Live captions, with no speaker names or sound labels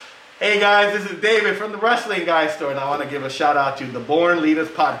Hey guys, this is David from the Wrestling Guy Store, and I want to give a shout out to the Born Leaders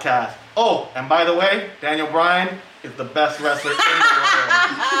podcast. Oh, and by the way, Daniel Bryan is the best wrestler in the world.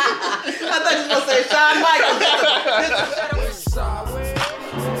 I thought you were going to say Shawn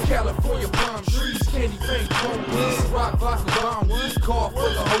Michaels. California palm trees, candy paint, police, rock vodka bomb, weed, car full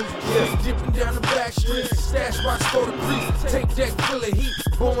of hoes, dipping down the back streets, stash box for the priest, take deck full of heat,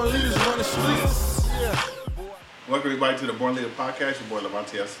 born leaders run the streets. Welcome everybody to the Born Leader Podcast. Your boy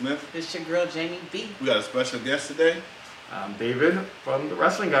Levante S. Smith. It's your girl Jamie B. We got a special guest today. I'm David from the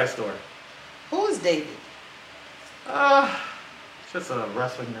Wrestling Guy Store. Who is David? Just a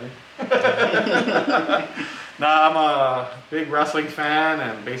wrestling nerd. Nah, I'm a big wrestling fan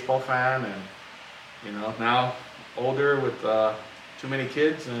and baseball fan, and now older with too many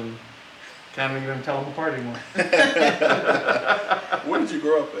kids and can't even tell them apart anymore. Where did you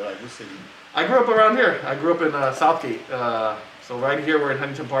grow up at? Like, what city? I grew up around here. I grew up in Southgate. So right here, we're in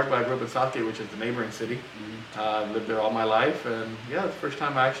Huntington Park, but I grew up in Southgate, which is the neighboring city. Mm-hmm. Lived there all my life, and yeah, it's the first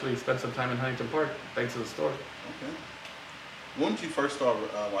time I actually spent some time in Huntington Park, thanks to the store. Okay. When did you first start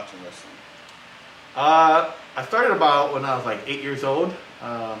watching wrestling? I started about when I was like 8 years old.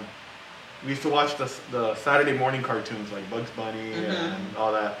 We used to watch the Saturday morning cartoons like Bugs Bunny and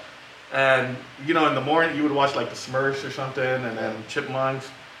all that. And in the morning you would watch like the Smurfs or something, and then Chipmunks.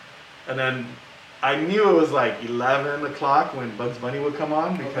 And then I knew it was like 11 o'clock when Bugs Bunny would come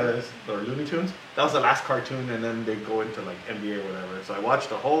on because or Looney Tunes. That was the last cartoon, and then they'd go into like NBA or whatever. So I watched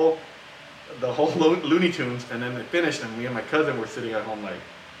the whole Looney Tunes, and then it finished, and me and my cousin were sitting at home like,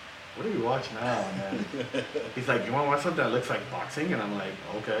 what do we watch now? And then he's like, you want to watch something that looks like boxing? And I'm like,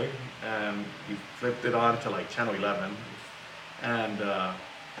 okay. And he flipped it on to like channel 11, and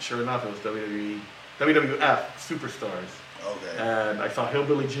sure enough, it was WWF Superstars. Okay. And I saw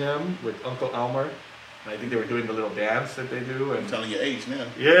Hillbilly Jim with Uncle Elmer, and I think they were doing the little dance that they do. And I'm telling your age now.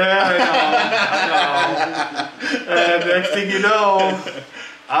 Yeah, I know. And next thing you know,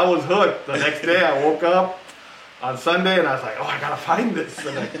 I was hooked. The next day I woke up on Sunday and I was like, oh, I gotta find this.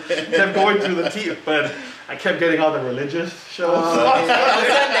 And I kept going through the TV, but I kept getting all the religious shows. On Sunday,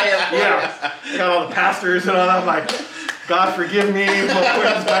 yeah, I got all the pastors and all that. I'm like, God forgive me for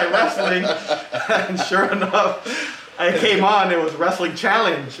my wrestling. And sure enough, I came on, it was Wrestling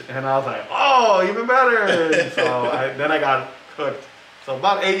Challenge, and I was like, oh, even better. And so then I got hooked. So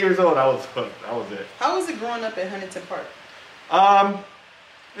about 8 years old, I was hooked. That was it. How was it growing up in Huntington Park?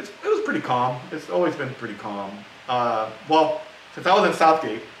 It was pretty calm. It's always been pretty calm. Well, since I was in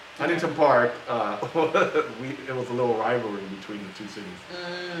Southgate, Huntington Park, it was a little rivalry between the two cities.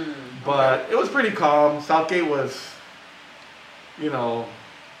 But it was pretty calm. Southgate was,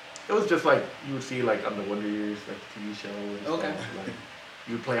 it was just like you would see like on the Wonder Years, like TV show and stuff. Like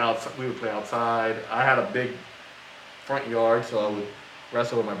we would play outside. I had a big front yard, so I would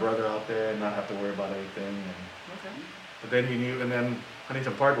wrestle with my brother out there and not have to worry about anything. But then and then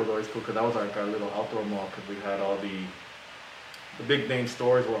Huntington Park was always cool because that was like our little outdoor mall because we had all the big name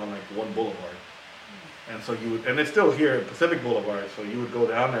stores were on like one boulevard. And so and it's still here at Pacific Boulevard, so you would go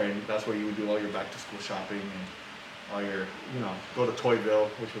down there and that's where you would do all your back to school shopping and all your, go to Toyville,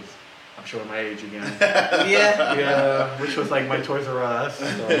 which was, I'm showing my age again. Yeah, which was like my Toys R Us.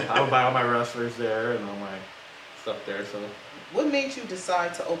 So I would buy all my wrestlers there and all my stuff there. So, what made you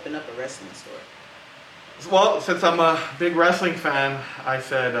decide to open up a wrestling store? Well, since I'm a big wrestling fan, I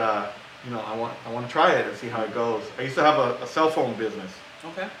said, I want to try it and see how it goes. I used to have a cell phone business.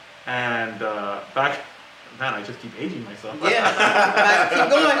 Okay. And man, I just keep aging myself. Yeah, keep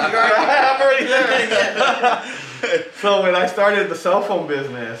going. I'm already there. So when I started the cell phone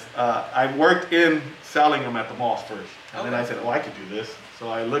business, I worked in selling them at the malls first. And then I said, I could do this. So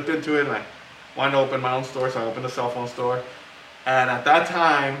I looked into it and I wanted to open my own store, so I opened a cell phone store. And at that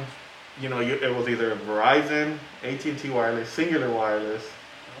time, it was either Verizon, AT&T Wireless, Singular Wireless,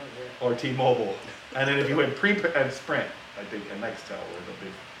 or T-Mobile. And then if you went and Sprint, I think, and Nextel were the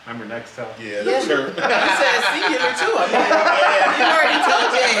big. Remember Nextel? Yeah, sure. You said Singular too. I mean, you already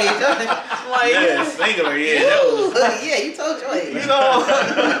told your age. Yeah, Singular. Yeah, you told your age.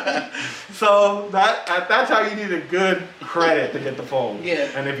 So at that time you needed good credit to get the phone.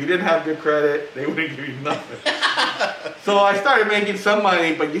 Yeah. And if you didn't have good credit, they wouldn't give you nothing. So I started making some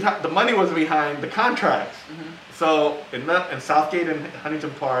money, but the money was behind the contracts. So in Southgate and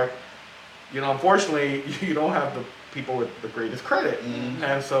Huntington Park, unfortunately, you don't have the people with the greatest credit.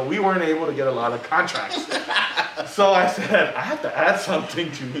 And so we weren't able to get a lot of contracts. So I said, I have to add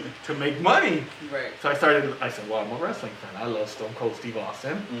something to make money. Right. So I said, well, I'm a wrestling fan. I love Stone Cold Steve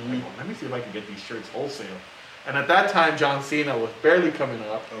Austin. Like, well, let me see if I can get these shirts wholesale. And at that time, John Cena was barely coming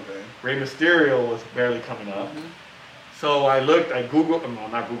up. Okay. Rey Mysterio was barely coming up. So I looked, I Googled, well,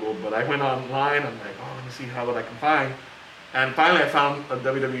 not Googled, but I went online. I'm like, oh, let me see what I can find. And finally I found a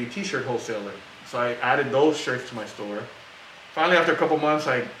WWE t-shirt wholesaler. So I added those shirts to my store. Finally, after a couple months,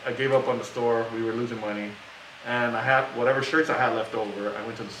 I gave up on the store. We were losing money. And I had whatever shirts I had left over, I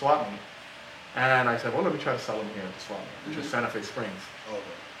went to the swap meet. And I said, well, let me try to sell them here at the swap meet, which was Santa Fe Springs. Okay.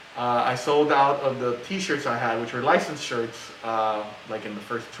 I sold out of the t-shirts I had, which were licensed shirts, like in the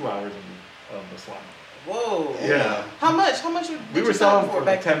first 2 hours of the swap meet. Whoa. Yeah. How much? Did We you were sell selling them for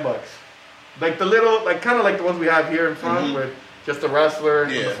back like $10. Like the little, like kind of like the ones we have here in front with just the wrestler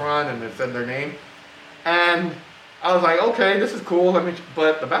in the front and it said their name. And I was like, okay, this is cool.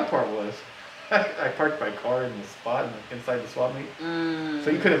 But the bad part was, I parked my car in the spot inside the swap meet,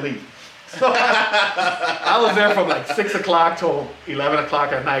 so you couldn't leave. So I was there from like 6 o'clock till 11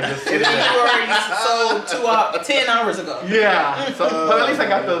 o'clock at night, just sitting You there. already sold 10 hours ago. Yeah. So, but at least I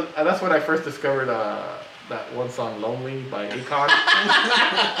got that's when I first discovered that one song, "Lonely" by Akon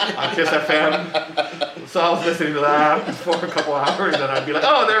on Kiss FM. So I was listening to that for a couple hours, and I'd be like,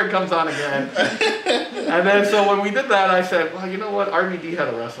 "Oh, there it comes on again." And then, so when we did that, I said, "Well, you know what? RVD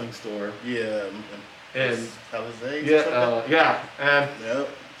had a wrestling store." Yeah. And Palisades. yeah, and Yep.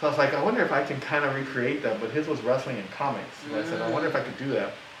 so I was like, I wonder if I can kind of recreate that. But his was wrestling and comics. So I said, I wonder if I could do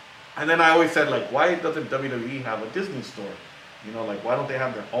that. And then I always said, like, why doesn't WWE have a Disney store? You know, like, why don't they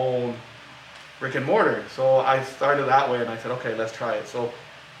have their own brick and mortar? So I started that way, and I said, okay, let's try it. So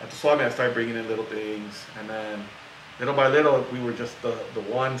at the swap meet, I started bringing in little things, and then little by little, we were just the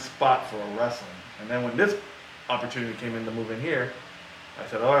one spot for wrestling. And then when this opportunity came in to move in here, I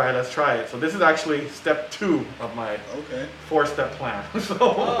said, all right, let's try it. So this is actually step 2 of my 4-step plan.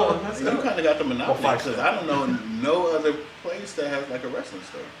 So that's you kind of got the monopoly, Well, because I don't know no other place that has like a wrestling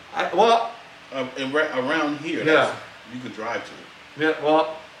store. Around here, Yeah. you could drive to. Yeah,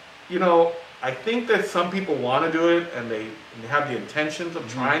 well, you know, I think that some people want to do it and they have the intentions of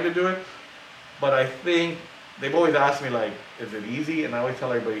trying to do it, but I think they've always asked me, like, is it easy? And I always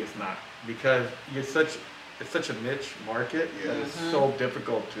tell everybody it's not, because it's such a niche market that it's so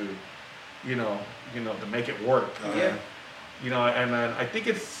difficult to, you know, to make it work. Yeah. You know, and I think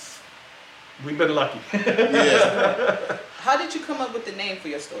we've been lucky. Yeah. How did you come up with the name for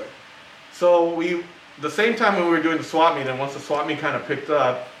your store? So the same time when we were doing the swap meet, and once the swap meet kind of picked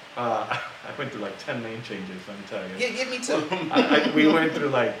up, I went through like 10 name changes, let me tell you. Give me 2. We went through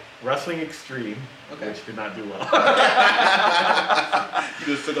like Wrestling Extreme, Okay. which did not do well. You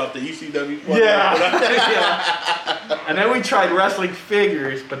just took off the ECW part. Yeah. And then we tried Wrestling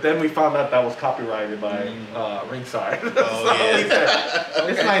Figures, but then we found out that was copyrighted by Ringside. Oh, We said,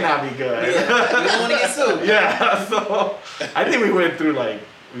 this might not be good. You don't want to get sued. Yeah, so I think we went through like,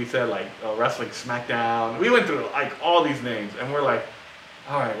 we said like Wrestling Smackdown. We went through like all these names, and we're like,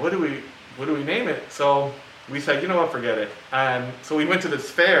 all right, what do we name it? So we said, you know what, forget it. And so we went to this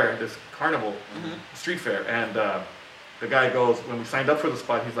fair, this carnival, street fair, and the guy goes, when we signed up for the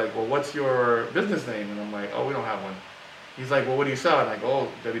spot, he's like, well, what's your business name? And I'm like, oh, we don't have one. He's like, well, what do you sell? And I go, oh,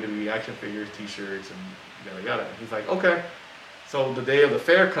 WWE action figures, t-shirts, and yada yada. And he's like, okay. So the day of the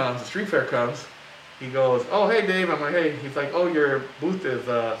fair comes, the street fair comes, he goes, oh, hey, Dave. I'm like, hey. He's like, oh, your booth is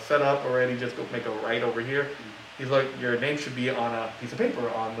set up already. Just go make a right over here. He's like, your name should be on a piece of paper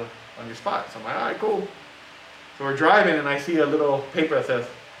on your spot. So I'm like, all right, cool. So we're driving, and I see a little paper that says,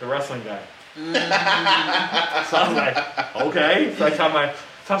 the wrestling guy. So I was like, okay. So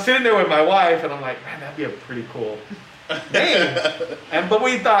I'm sitting there with my wife, and I'm like, man, that'd be a pretty cool name. But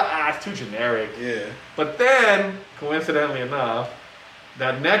we thought, it's too generic. Yeah. But then, coincidentally enough,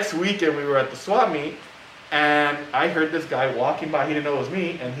 that next weekend we were at the swap meet, and I heard this guy walking by. He didn't know it was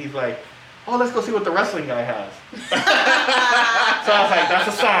me, and he's like, oh, let's go see what the wrestling guy has. So I was like, that's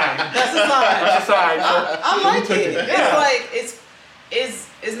a sign. That's a sign. That's a sign. I like took it. it. It's Yeah. like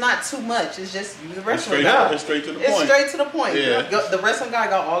it's not too much. It's just the wrestling Straight, guy. it's straight to the It's point. straight to the point. Yeah. The wrestling guy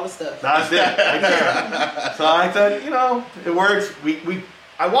got all the stuff. That's it, right there. So I said, it works.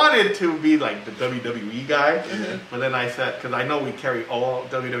 I wanted to be like the WWE guy, but then I said, because I know we carry all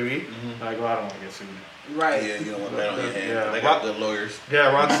WWE, and I go, I don't want to get sued. Right. Yeah, you don't want that on your hand. Yeah. They got good lawyers.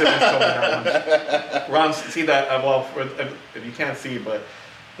 Yeah, Ron Simmons told me that one. Ron, see that? If you can't see, but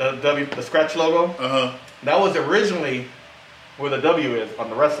the scratch logo, that was originally where the W is on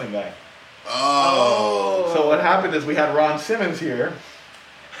the wrestling guy. Oh. So what happened is we had Ron Simmons here,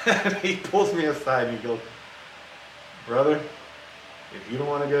 and he pulls me aside and he goes, brother, if you don't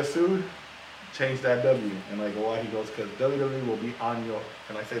want to get sued, change that W. And I go, why? He goes, because WWE will be on your,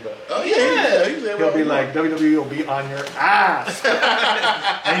 can I say that? Oh yeah. He'll be like, WWE will be on your ass.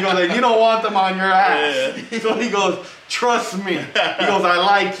 And he goes, like, you don't want them on your ass. Yeah. So he goes, trust me. He goes, I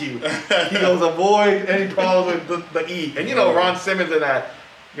like you. He goes, avoid any problems with the E. And you know, Ron Simmons and that.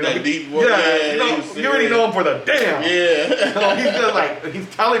 You know, That deep voice, you already know him for the damn. Yeah. So he's just like, he's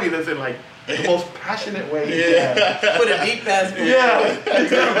telling me this in like the most passionate way he can. Put a deep passport. Yeah,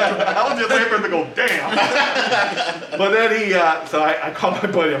 I was just waiting for him to go, damn. But then he, so I called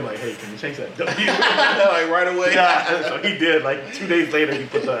my buddy. I'm like, hey, can you change that W? Like right away. Yeah, so he did. Like 2 days later, he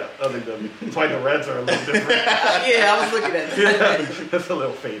put the other W. That's why the Reds are a little different. Yeah, I was looking at Yeah, that. it's a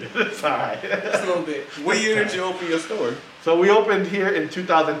little faded. It's alright. Just a little bit. What year did you open your store? So we opened here in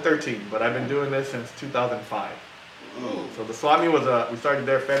 2013, but I've been doing this since 2005. Oh. So the Swap Meet was we started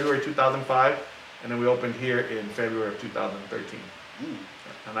there February 2005, and then we opened here in February of 2013.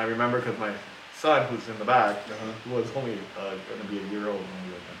 And I remember because my son, who's in the back, was only going to be a year old when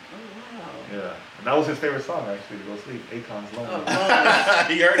we opened. Oh, wow. Yeah, and that was his favorite song actually to go sleep. Akon's Lonely.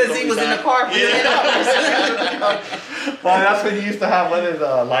 He heard it Because he was in the car for 10 hours. Well, that's when you used to have what is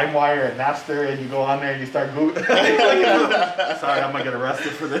LimeWire and Napster, and you go on there and you start Googling. Sorry, I'm gonna get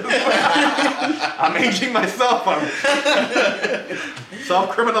arrested for this. I'm aging myself. I'm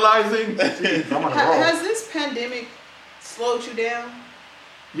self-criminalizing. Jeez, I'm on a roll. Has this pandemic slowed you down?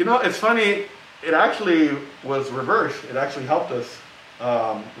 You know, it's funny. It actually was reversed. It actually helped us.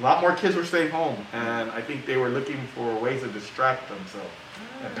 A lot more kids were staying home, and I think they were looking for ways to distract themselves.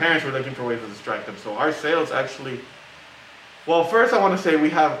 And parents were looking for ways to distract them. So our sales actually, well, first I want to say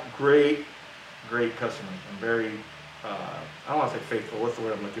we have great customers and very, I don't want to say faithful. What's the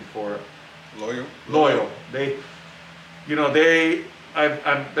word I'm looking for? Loyal.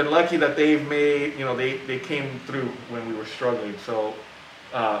 I've been lucky that they've made, they came through when we were struggling. So,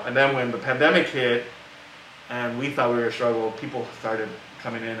 and then when the pandemic hit, and we thought we were struggling, people started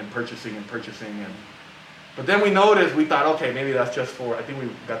coming in and purchasing. But then we noticed, we thought, okay, maybe that's just for, I think we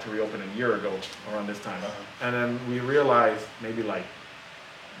got to reopen a year ago around this time. And then we realized maybe like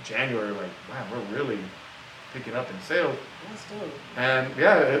January, like, wow, we're really picking up in sales. That's dope. And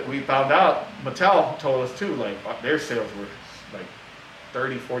yeah, we found out, Mattel told us too, like their sales were like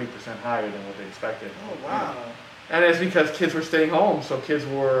 30-40% higher than what they expected. Oh, wow. And it's because kids were staying home, so kids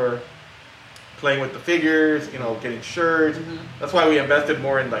were playing with the figures, getting shirts. That's why we invested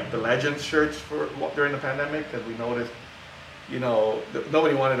more in like the Legends shirts during the pandemic, because we noticed,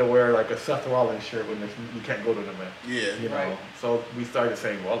 nobody wanted to wear like a Seth Rollins shirt when you can't go to an event. Yeah. Right. So we started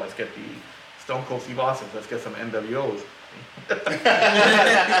saying, well, let's get the Stone Cold Steve Austin, let's get some NWOs.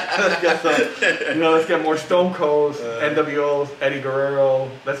 Let's get more Stone Colds, NWOs, Eddie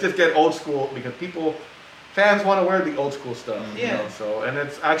Guerrero. Let's just get old school, because fans want to wear the old school stuff. Yeah. And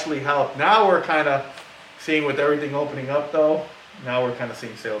it's actually helped. Now we're kind of seeing, with everything opening up though, now we're kind of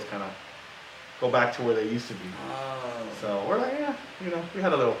seeing sales kind of go back to where they used to be. So we're like, we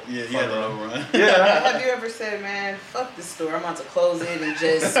had a little Yeah, fun you had a run. little run. Yeah. Have you ever said, man, fuck this store, I'm about to close it and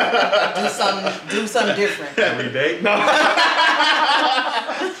just do something different? Every day? No.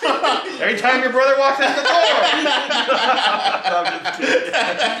 Every time your brother walks in the door. No, I'm just kidding.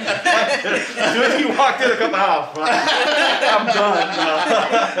 As soon as he walked in, I come out. I'm done.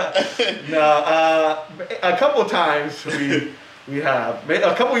 No, a couple times we have.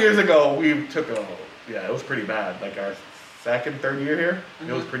 A couple years ago, we took it was pretty bad. Like our third year here,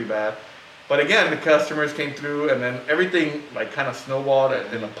 it was pretty bad. But again, the customers came through, and then everything like kind of snowballed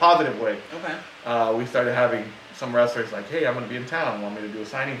in a positive way. Okay. We started having some wrestlers like, hey, I'm going to be in town. Want me to do a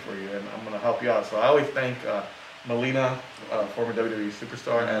signing for you, and I'm going to help you out. So I always thank Melina, former WWE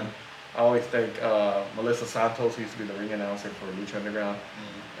superstar, and I always thank Melissa Santos, who used to be the ring announcer for Lucha Underground,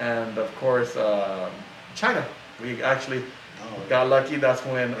 and of course China. We actually got lucky. That's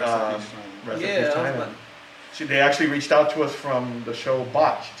when Rest in Peace China. They actually reached out to us from the show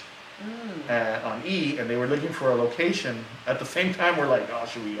Botched on E, and they were looking for a location. At the same time, we're like, oh,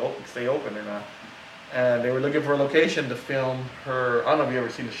 should we stay open or not? And they were looking for a location to film her. I don't know if you ever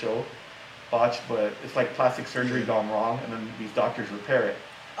seen the show Botched, but it's like plastic surgery gone wrong, and then these doctors repair it.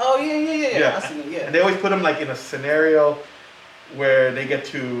 Oh, yeah. I seen it, yeah. And they always put them like in a scenario where they get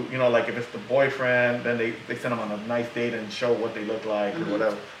to, like if it's the boyfriend, then they send them on a nice date and show what they look like or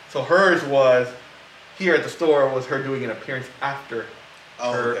whatever. So hers was, here at the store, was her doing an appearance after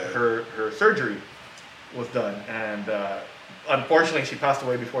her surgery was done. And unfortunately, she passed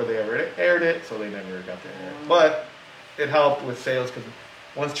away before they ever aired it, so they never got to air it. But it helped with sales, because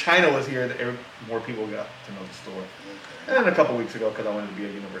once China was here, more people got to know the store. Okay. And then a couple weeks ago, because I wanted to be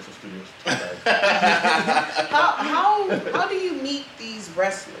at Universal Studios. How do you meet these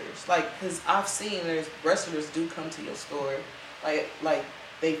wrestlers? Like, because I've seen there's wrestlers do come to your store. Like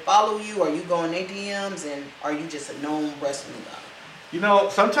they follow you, or you go in their DMs, and are you just a known wrestling guy? You know,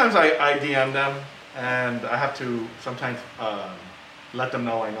 sometimes I DM them, and I have to sometimes let them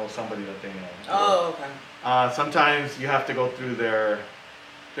know I know somebody that they know. Oh, okay. Sometimes you have to go through their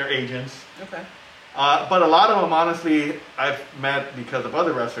agents. Okay. But a lot of them, honestly, I've met because of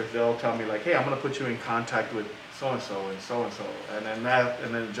other wrestlers. They'll tell me like, "Hey, I'm gonna put you in contact with so and so and so and so," and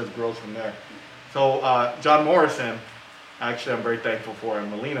then it just grows from there. So John Morrison, actually, I'm very thankful for,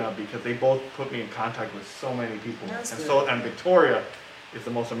 and Melina, because they both put me in contact with so many people. That's and good. and Victoria is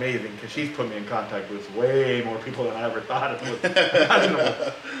the most amazing because she's put me in contact with way more people than I ever thought it was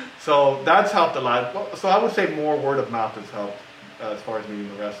imaginable. So that's helped a lot. Well, so I would say more word of mouth has helped as far as meeting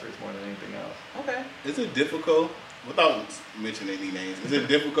the wrestlers more than anything else. Okay. Is it difficult, without mentioning any names, is it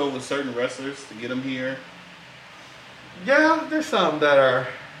difficult with certain wrestlers to get them here? Yeah, there's some that are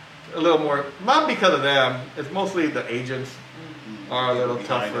a little more, not because of them, it's mostly the agents are a little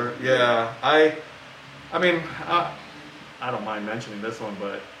Behind tougher. it. Yeah, I mean, I don't mind mentioning this one,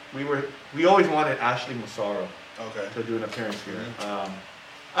 but we always wanted Ashley Massaro Okay. to do an appearance here. I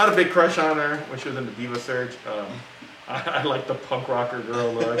had a big crush on her when she was in the Diva Surge. I liked the punk rocker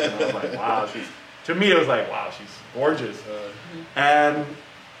girl look, and I was like, wow, to me it was like, wow, she's gorgeous. And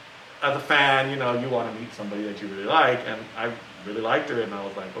as a fan, you know, you want to meet somebody that you really like, and I really liked her, and I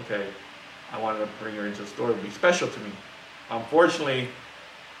was like, okay, I wanted to bring her into the store. It would be special to me. Unfortunately,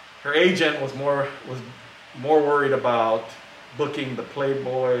 her agent was more worried about booking the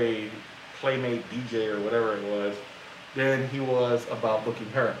Playboy Playmate DJ or whatever it was than he was about booking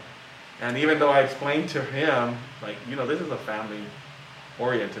her. And even though I explained to him, like, you know, this is a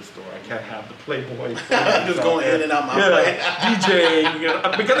family-oriented store. I can't have the Playboy. Just going in and out my way. DJing, you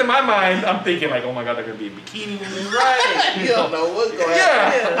know, because in my mind, I'm thinking like, oh my God, they're gonna be in bikinis. Right. You don't know what's going to Yeah,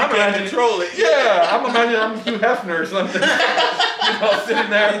 happen. I'm You can't imagining- control it. Yeah, I'm imagining I'm Hugh Hefner or something. You know, sitting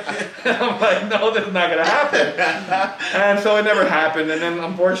there. And I'm like, no, this is not gonna happen. And so it never happened. And then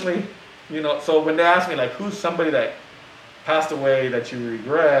unfortunately, you know, so when they asked me like, who's somebody that passed away that you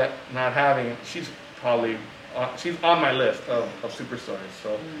regret not having, she's probably she's on my list of superstars.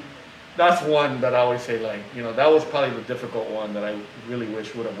 So that's one that I always say, like, you know, that was probably the difficult one that I really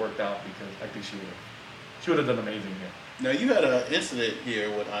wish would have worked out, because I think she would have done amazing here. Now, you had an incident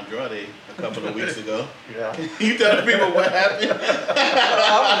here with Andrade a couple of weeks ago. Yeah. You tell people what happened?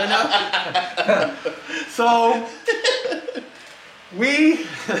 I want to know. So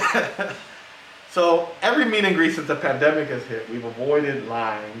so every meet and greet since the pandemic has hit, we've avoided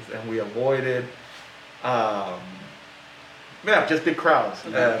lines, and we avoided just big crowds.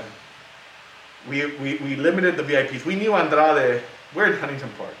 Okay. We limited the VIPs. We knew Andrade. We're in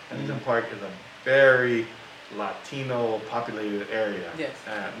Huntington Park. Huntington Park is a very Latino populated area. Yes.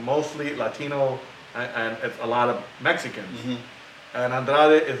 Mostly Latino, and it's a lot of Mexicans. And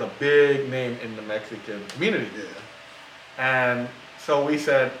Andrade is a big name in the Mexican community. Yeah. And so we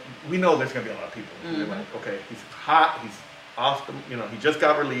said, we know there's gonna be a lot of people. We're like, okay, he's hot, he's off the, you know, he just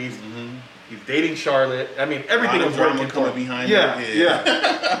got released, he's dating Charlotte. I mean, everything Lot was of drama working coming for behind yeah, it.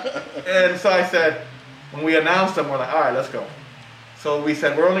 yeah. And so I said, when we announced them, we're like, all right, let's go. So we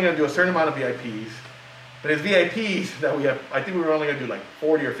said, we're only gonna do a certain amount of VIPs. But his VIPs that we have, I think we were only gonna do like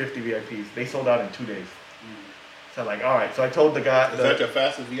 40 or 50 VIPs. They sold out in 2 days. So like, all right. So I told the guy. Is that your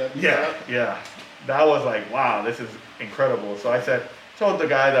fastest VIP? Yeah, yeah. That was like, wow, this is incredible. So I told the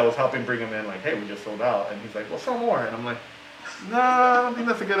guy that was helping bring him in, like, hey, we just sold out. And he's like, well, sell more. And I'm like, no, I don't think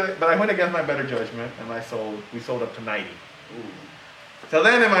that's a good idea. But I went against my better judgment, and we sold up to 90. Ooh. So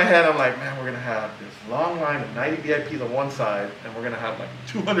then in my head, I'm like, man, we're going to have this long line of 90 VIPs on one side, and we're going to have like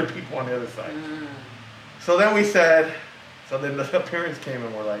 200 people on the other side. So then we said, so then the appearance came,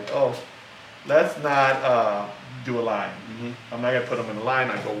 and we're like, oh, let's not do a line. I'm not gonna put them in a line.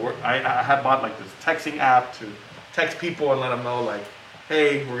 I had bought like this texting app to text people and let them know, like,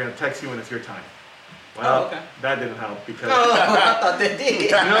 hey, we're gonna text you when it's your time. Well, okay. That didn't help because Oh, I thought that did.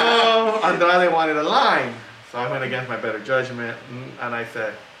 no, Andrade wanted a line. So I went against my better judgment, and I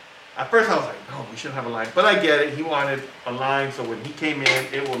said, at first I was like, no, we shouldn't have a line. But I get it. He wanted a line, so when he came in,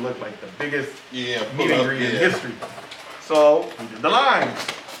 it would look like the biggest Yeah. meet and greet in history. So we did the line.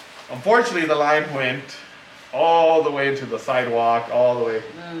 Unfortunately, the line went all the way into the sidewalk, all the way,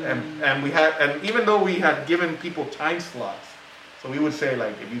 and even though we had given people time slots, so we would say,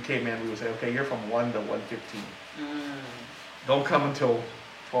 like, if you came in, we would say, okay, you're from 1 to 1:15. Don't come until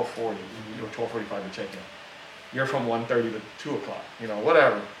 12:40 or 12:45 to check in. you're from 1:30 to 2 o'clock, you know,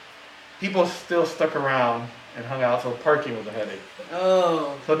 whatever. People still stuck around and hung out, so parking was a headache.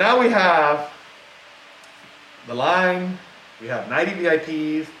 Oh. So now we have the line, we have 90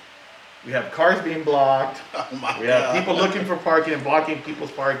 VIPs, we have cars being blocked, Oh my we God. have people looking for parking and blocking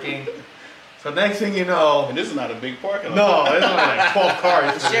people's parking. So next thing you know, And this is not a big parking lot. no, there's only like 12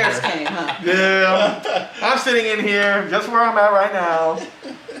 cars. The sheriffs came, huh? Yeah, I'm sitting in here, just where I'm at right now,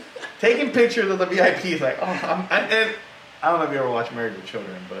 taking pictures of the VIPs. Like, oh, and I don't know if you ever watched Married with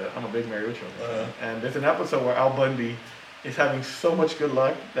Children, but I'm a big Married with Children. And there's an episode where Al Bundy is having so much good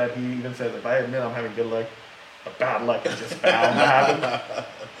luck that he even says, if I admit I'm having good luck, the bad luck is just bound to happen.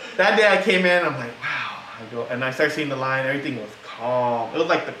 That day I came in, I'm like, wow. I go, and I started seeing the line, everything was calm. It was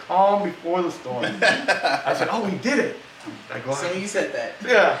like the calm before the storm. I said, oh, we did it. I go, So you said that.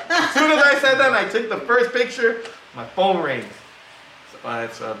 yeah. As soon as I said that, and I took the first picture, my phone rings.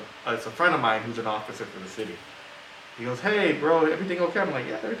 It's a friend of mine who's an officer for the city. He goes, hey, bro, everything okay? I'm like,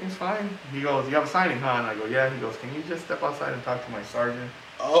 yeah, everything's fine. He goes, you have a signing, huh? And I go, yeah. He goes, can you just step outside and talk to my sergeant?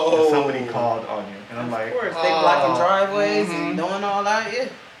 Oh. Somebody called on you. And I'm Of like, course, they blocking "Oh." driveways Mhm. and doing all that. Yeah.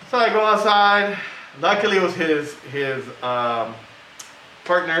 So I go outside. Luckily, it was his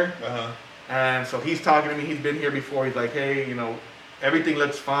partner. Uh-huh. And so he's talking to me. He's been here before. He's like, hey, you know, everything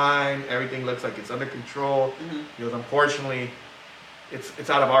looks fine. Everything looks like it's under control. Mhm. He goes, unfortunately, it's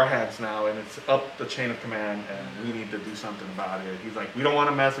out of our hands now, and it's up the chain of command, and we need to do something about it. He's like, we don't want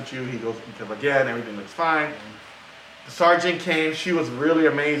to mess with you. He goes, because again, everything looks fine. The sergeant came. She was really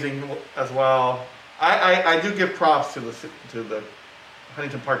amazing as well. I do give props to the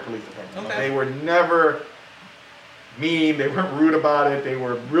Huntington Park Police Department. Okay. They were never mean. They weren't rude about it. They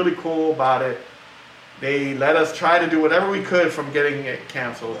were really cool about it. They let us try to do whatever we could from getting it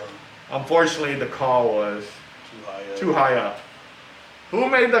canceled. Unfortunately, the call was Too high up. too high up. Who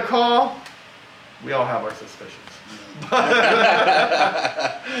made the call? We all have our suspicions.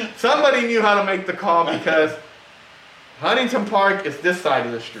 Somebody knew how to make the call because Huntington Park is this side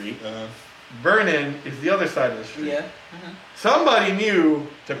of the street. Uh-huh. Vernon is the other side of the street. Yeah. Somebody knew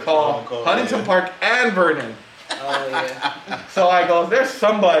to call Call, Huntington yeah. Park and Vernon. Oh yeah. So I go, there's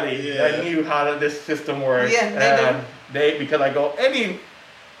somebody Yeah. that knew how this system works. Yeah, they do. and they because I go, if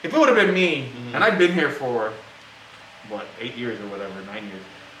it would have been me, Mhm. and I've been here for 8 years or whatever, 9 years.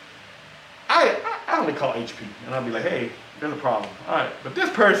 I only call HP and I'll be like, hey, there's a problem. All right, but this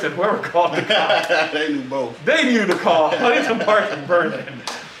person, whoever called the call, They knew both. they knew to call Huntington Park and Vernon.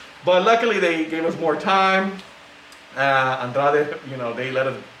 But luckily they gave us more time. Andrade, you know, they let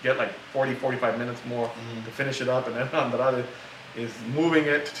us get like 40, 45 minutes more to finish it up, and then Andrade is moving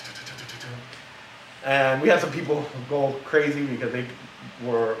it. And we had some people go crazy because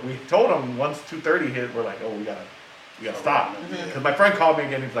we told them once 2:30 hit, we're like, oh, we gotta stop. Because my friend called me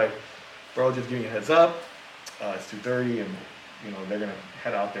again, he's like, bro, just giving you a heads up, it's 2:30 and you know, they're gonna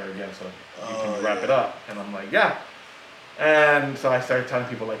head out there again, so you can wrap it up. And I'm like, yeah. And so I started telling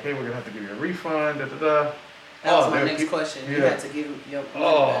people like, hey, we're gonna have to give you a refund, da da da. That was my dude, next question. You yeah. had to give your money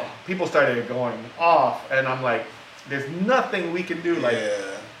Oh, back. people started going off, and I'm like, there's nothing we can do. Like, Yeah.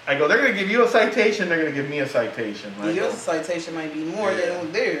 I go, they're gonna give you a citation, they're gonna give me a citation. Like, Your citation might be more Yeah.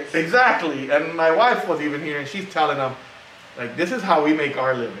 than theirs. exactly. And my wife was even here, and she's telling them, like, this is how we make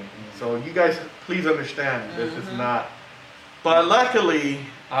our living. So you guys, please understand, this is not. But luckily,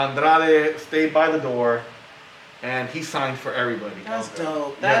 Andrade stayed by the door, and he signed for everybody. That's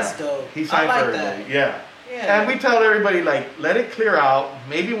dope. That's Yeah. dope. He signed I like for everybody. that. Yeah. Yeah. And we tell everybody, like, let it clear out.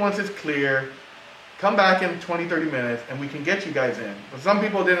 Maybe once it's clear, come back in 20, 30 minutes, and we can get you guys in. But some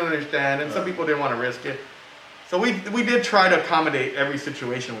people didn't understand, and some people didn't want to risk it. So we did try to accommodate every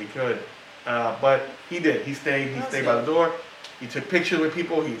situation we could. But he did. He stayed by the door. He took pictures with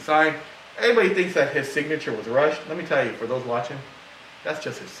people. He signed. Everybody thinks that his signature was rushed. Let me tell you, for those watching, that's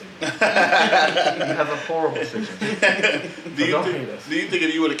just his signature. He has a horrible signature. Do you don't think? hate us. Do you think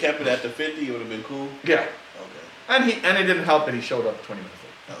if you would have kept it at the 50, it would have been cool? Yeah. Okay. And it didn't help that he showed up 20 minutes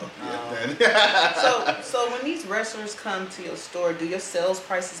late. Oh, yeah. So when these wrestlers come to your store, do your sales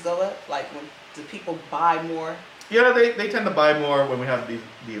prices go up? Like, do people buy more? Yeah, they tend to buy more when we have the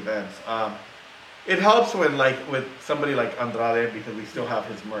events. It helps when with somebody like Andrade because we still have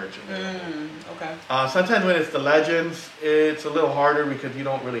his merch available. Okay. Sometimes when it's the legends, it's a little harder because you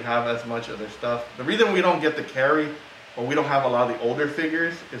don't really have as much of their stuff. The reason we don't get the carry or we don't have a lot of the older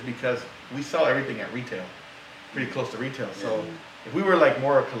figures is because we sell everything at retail, pretty close to retail. So if we were like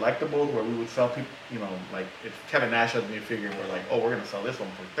more collectibles where we would sell people, you know, like if Kevin Nash has a new figure and we're like, oh, we're gonna sell this one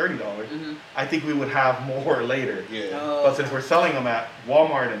for $30, I think we would have more later. Yeah. But since we're selling them at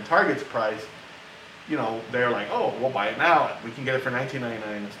Walmart and Target's price, you know, they're like, oh, we'll buy it now. We can get it for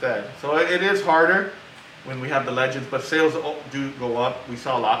 $19.99 instead. So it is harder. when we have the legends, but sales do go up. We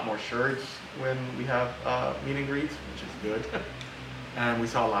saw a lot more shirts when we have meet and greets, which is good. And we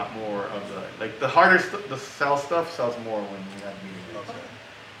saw a lot more of the harder the sell stuff sells more when we have meet and greets. Okay.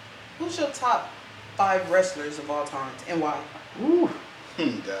 Who's your top 5 wrestlers of all time and why? Ooh,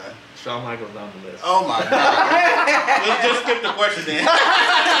 God. Shawn Michaels down the list. Oh my God. Let's just skip the question then.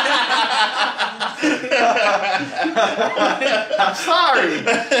 I'm sorry.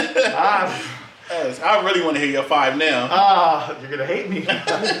 I really want to hear your 5 now. You're gonna hate me.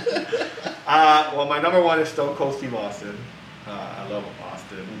 Well, my number 1 is Stone Cold Steve Austin. I love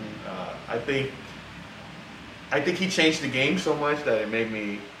Austin. I think he changed the game so much that it made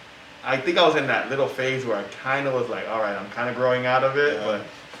me. I think I was in that little phase where I kind of was like, all right, I'm kind of growing out of it. Yeah. But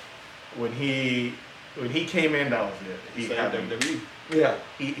when he came in, that was it. He had me. WWE. Yeah,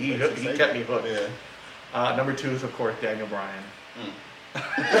 he kept me hooked. Yeah. Number 2 is of course Daniel Bryan.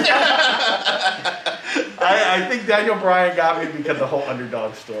 I think Daniel Bryan got me because of the whole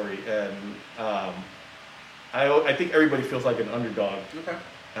underdog story, and I think everybody feels like an underdog. Okay.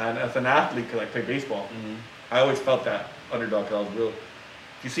 And as an athlete, because I play baseball, I always felt that underdog. Cause I was real.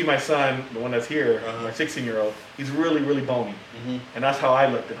 If you see my son, the one that's here, my 16-year-old, he's really, really bony, and that's how I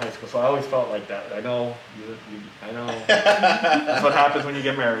looked in high school. So I always felt like that. I know, I know. That's what happens when you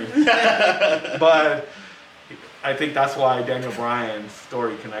get married. But I think that's why Daniel Bryan's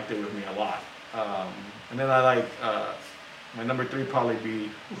story connected with me a lot. And then I like my number 3 probably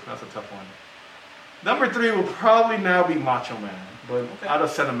be. That's a tough one. Number 3 will probably now be Macho Man, but out of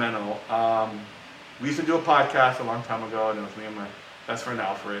sentimental. We used to do a podcast a long time ago, and it was me and my best friend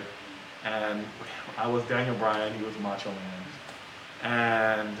Alfred, and I was Daniel Bryan, he was Macho Man,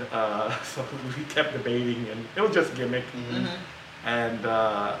 and so we kept debating, and it was just a gimmick, and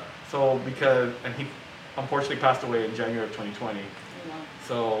so he unfortunately passed away in January of 2020,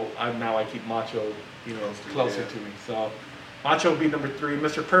 so I keep Macho, closer to me. So Macho would be number 3.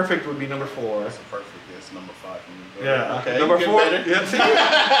 Mr. Perfect would be number 4. That's a perfect. That's number 5 for me. Bro. Yeah. Okay. Number 4. Better.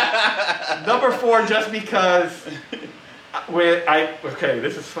 Yeah, number 4, just because.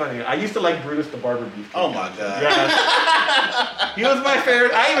 This is funny. I used to like Brutus the Barber Beefcake. Oh my God. Yeah. He was my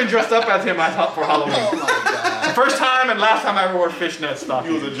favorite. I even dressed up as him for Halloween. Oh my God. First time and last time I ever wore fishnet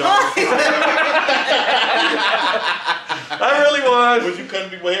stockings. You was a jock. I really was. Was you cutting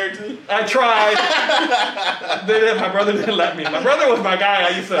people hair too? I tried. My brother didn't let me. My brother was my guy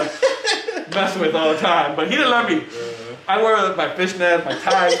I used to mess with all the time, but he didn't let me. I wore my fishnet, my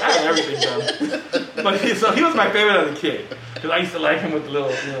ties, I had everything done. But he was my favorite as a kid, because I used to like him with the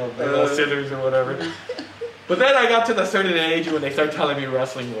little scissors or whatever. But then I got to the certain age when they started telling me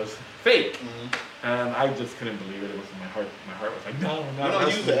wrestling was fake, and I just couldn't believe it. It was in my heart. My heart was like, no, not You don't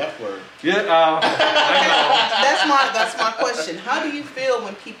wrestling. use the F word. Yeah, I That's my question. How do you feel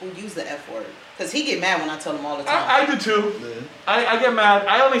when people use the F word? Because he get mad when I tell him all the know. time. I do too. Yeah. I get mad.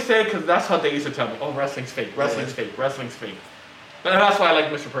 I only say it because that's how they used to tell me. Oh, wrestling's fake. Wrestling's fake. Wrestling's fake. But that's why I like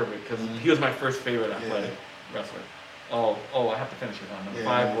Mr. Perfect, because he was my first favorite athletic wrestler. Oh, I have to finish it on. Number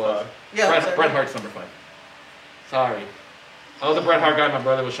 5 was Bret Hart's number 5. Sorry. I was a Bret Hart guy. My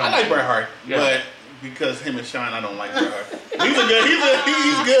brother was Shawn. I like Bret Hart, but because him and Sean, I don't like Bret Hart. He's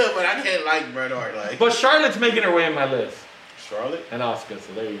good, but I can't like Bret Hart. Like, But Charlotte's making her way in my list. Charlotte And Oscar,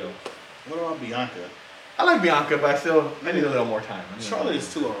 so there you go. What about Bianca? I like Bianca, but I need a little more time. Charlotte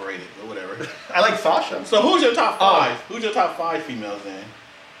is too overrated, but whatever. I like Sasha. So who's your top 5? Who's your top 5 females then?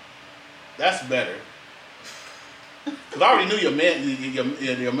 That's better. Because I already knew your male.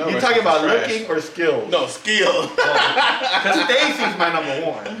 You talking about looking or skills? No, skill. Because Stacy's my number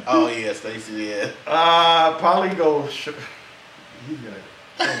 1. Oh yeah, Stacey. Yeah. Probably go. He's good.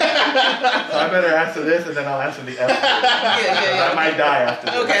 So I better answer this, and then I'll answer the F. Yeah. I might die after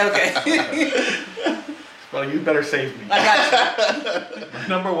this. Okay. Well, you better save me. I got you. My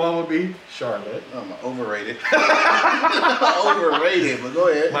number 1 would be Charlotte. Overrated. Overrated, but go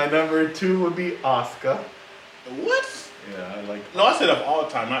ahead. My number 2 would be Asuka. What? Yeah, I like. No, I said of all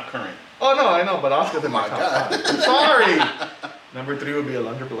time, not current. Oh no, I know, but Asuka's in my top God. 5. I'm sorry. Number 3 would be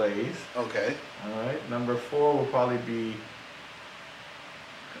Alundra Blaze. Okay. All right. Number 4 will probably be.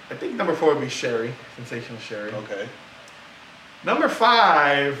 I think number 4 would be Sherry, Sensational Sherry. Okay. Number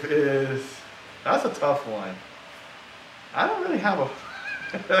 5 is. That's a tough one. I don't really have a.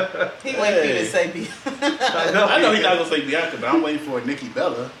 He waiting for you to say B. I know he's not gonna say Bianca, but I'm waiting for Nikki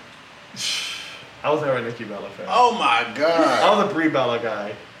Bella. I was never a Nikki Bella fan. Oh my God. I was a Brie Bella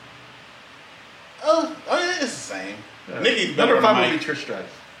guy. Oh yeah, it's the same. Yeah. Nikki's better Number 5 than would be Mike. Trish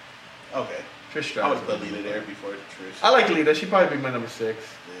Stratus. Okay. Trish Stratus. I would put Lita there before Trish. I like Lita. She'd probably be my number 6.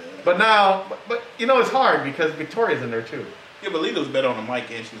 Yeah. But now, it's hard because Victoria's in there too. Yeah, but Lita was better on the mic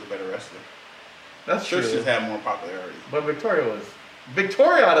and she was a better wrestler. That's Trish true. just had more popularity. But Victoria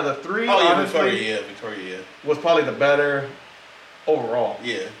out of the three, Oh yeah, honestly, Victoria. was probably the better overall.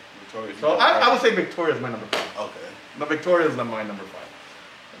 Yeah, Victoria. So I would say Victoria's my number 5. Okay. But Victoria's not my number 5.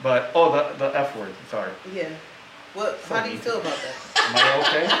 But the F word. Sorry. Yeah. What? How do you feel about that? Am I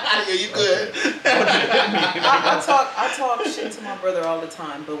okay? Yeah, you good. I talk shit to my brother all the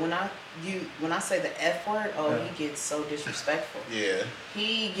time, but when I say the F word, he gets so disrespectful. Yeah.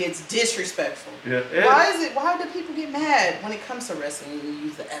 He gets disrespectful. Yeah. Why do people get mad when it comes to wrestling and you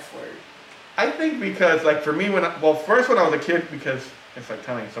use the F word? I think because like for me first when I was a kid, because it's like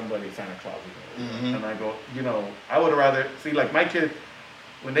telling somebody Santa Claus is real. And I go, I would rather see like my kid.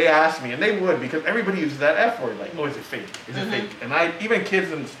 When they ask me, and they would, because everybody uses that F word, like, oh, is it fake? Is it fake? And even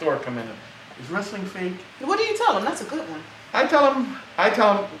kids in the store come in and, is wrestling fake? What do you tell them? That's a good one. I tell them,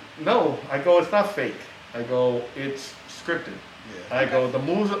 no. I go, it's not fake. I go, it's scripted. Yeah. I go, the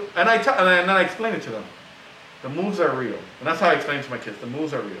moves, and then I explain it to them. The moves are real. And that's how I explain it to my kids. The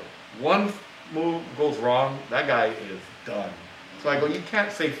moves are real. One move goes wrong, that guy is done. So I go, you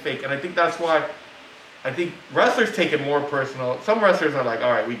can't say fake. And I think that's why I think wrestlers take it more personal. Some wrestlers are like, all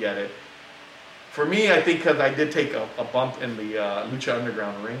right, we get it. For me, I think because I did take a bump in the Lucha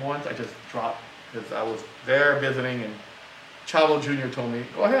Underground ring once, I just dropped because I was there visiting and Chavo Jr. told me,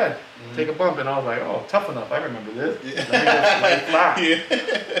 go ahead, take a bump. And I was like, oh, tough enough. I remember this. Yeah. Let me just lay flat.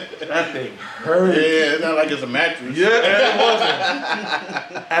 That thing hurt. Yeah, it's not like it's a mattress. Yeah, it wasn't.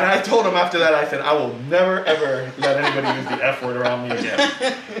 And I told him after that, I said, I will never, ever let anybody use the F word around me again.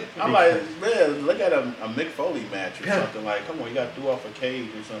 I'm like, man, look at a Mick Foley match or Yeah. something. Like, come on, you got threw off a cage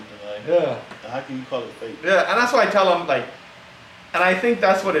or something. Like, Yeah. how can you call it fake? Yeah, and that's why I tell them, like, and I think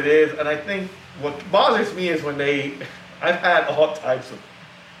that's what it is. And I think what bothers me is when I've had all types of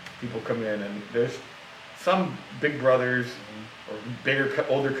people come in, and there's some big brothers or bigger,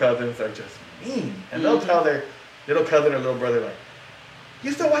 older cousins that are just mean. And they'll tell their little cousin or little brother, like,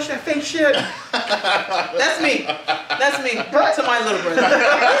 you still watch that fake shit? That's me. To my little brother. You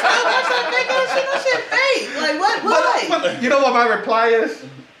still watch that fake shit? That shit fake. Like, what? Why? But you know what my reply is?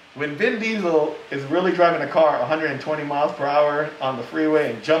 When Vin Diesel is really driving a car 120 miles per hour on the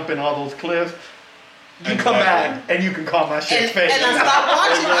freeway and jumping all those cliffs, you come back and you can call my shit fake. And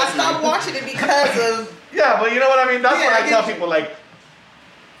I stopped watching it because of... Yeah, but you know what I mean? That's Yeah, what I I tell get you. people, like,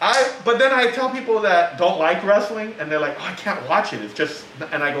 but then I tell people that don't like wrestling, and they're like, oh, I can't watch it. It's just,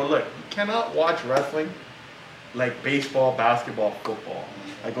 and I go, look, you cannot watch wrestling like baseball, basketball, football.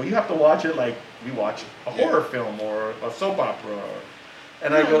 I go, you have to watch it like we watch a horror film or a soap opera.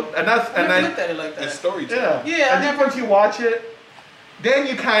 And I go, and that's, I and never then, looked at it like that. It's storytelling. yeah. Yeah, And then once you watch it, then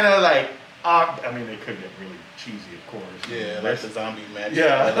you kind of like, I mean, they could get really cheesy, of course. Yeah, like the zombie match.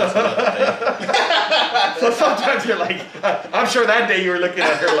 Yeah. That's another thing. So sometimes you're like, I'm sure that day you were looking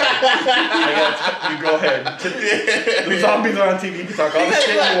at her like, you go ahead. The zombies are on TV, you can talk all the Because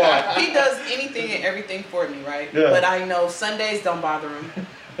shit look, you want. he does anything and everything for me, right? Yeah. But I know Sundays don't bother him.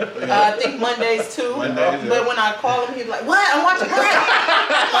 I think Mondays too. Mondays, yeah. But when I call him, he's like, "What? I'm watching what?"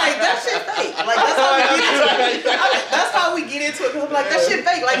 I'm like, that shit fake. Like that's how we get into it. I'm like, that shit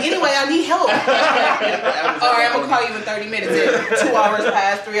fake. Like anyway, I need help. All right, I'm gonna call you in 30 minutes. In 2 hours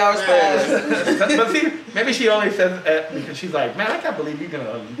pass, 3 hours pass. But see, maybe she only says because she's like, man, I can't believe you're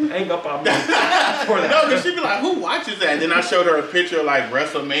gonna hang up on me for that. No, because she'd be like, who watches that? And then I showed her a picture of like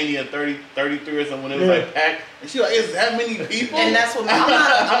WrestleMania 33 or something when it was like packed. And she's like, is that many people? And that's what I'm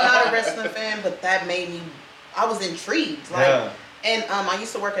not a wrestling fan, but that made me. I was intrigued. Like, Yeah. and I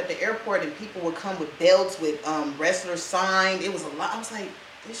used to work at the airport, and people would come with belts with wrestlers signed. It was a lot. I was like,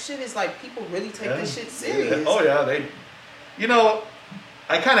 this shit is like people really take this shit serious. Oh yeah,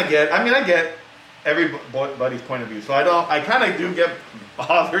 I kind of get. I mean, I get everybody's point of view, so I kind of do get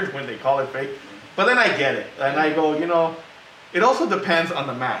bothered when they call it fake, but then I get it, and I go, it also depends on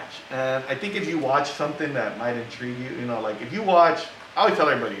the match, and I think if you watch something that might intrigue you, like if you watch, I always tell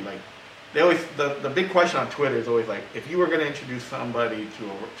everybody, like, they always, the big question on Twitter is always like, if you were going to introduce somebody to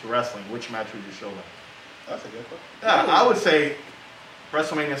wrestling, which match would you show them? That's a good question. Yeah, I would say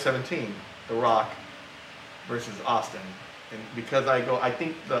WrestleMania 17, The Rock versus Austin. And because I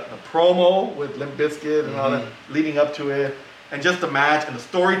think the promo with Limp Bizkit and all that leading up to it, and just the match and the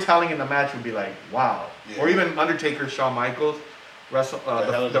storytelling in the match would be like, wow. Yeah. Or even Undertaker, Shawn Michaels, the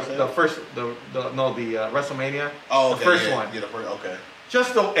WrestleMania. Oh, okay, the first one. Yeah, the first, okay.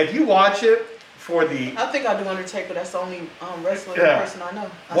 Just if you watch it for the. I think I do Undertaker. That's the only wrestling person I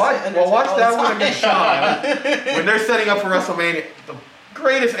know. Watch that one against Shawn when they're setting up for WrestleMania. The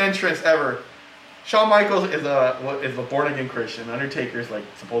greatest entrance ever. Shawn Michaels is a born again Christian. Undertaker's like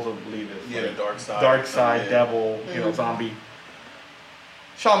supposedly this the dark side. Dark side devil, zombie.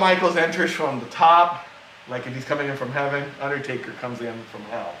 Shawn Michaels enters from the top, like if he's coming in from heaven. Undertaker comes in from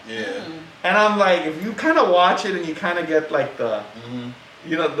hell. Yeah. And I'm like, if you kind of watch it and you kind of get like the,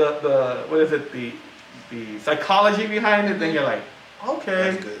 you know, the what is it, the psychology behind it, then you're like, okay,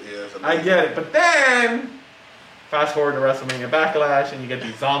 That's good. Yeah, that's I get it. But then fast forward to WrestleMania Backlash, and you get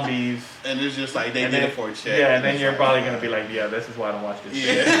these zombies. And it's just like they And did then- it for a check. Yeah, and then you're probably gonna be like, yeah, this is why I don't watch this.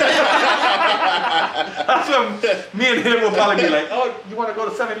 shit. Yeah. That's what me and him will probably be like, oh, you want to go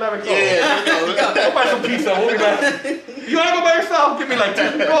to 7-Eleven? Go. Yeah. Go buy some pizza. We'll be back. You want to go by yourself? Give me like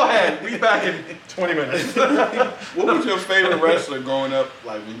 2. Go ahead. Be back in 20 minutes. What was your favorite wrestler growing up,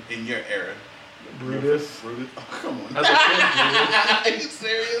 like in your era? Brutus. Brutus? Oh, come on. As a kid, Are you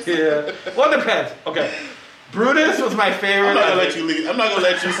serious? Brutus. Yeah. Well, it depends. Okay. Brutus was my favorite. I'm not gonna let you leave. I'm not gonna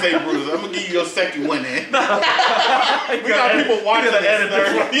let you say Brutus. I'm gonna give you your second one in. We got people watching this. edit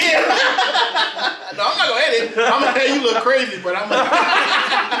this one. Yeah. No, I'm not gonna edit. I'm gonna have you look crazy, but I'm gonna,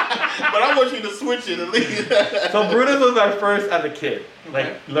 but I want you to switch it at least. So Brutus was my first as a kid,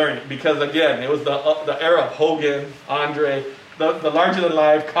 like learning, because again, it was the era of Hogan, Andre, the larger than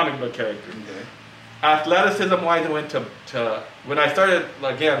life comic book characters. Okay. Athleticism wise, I went to when I started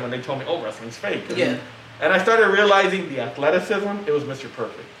again when they told me, oh, wrestling's fake. Yeah. And I started realizing the athleticism, it was Mr.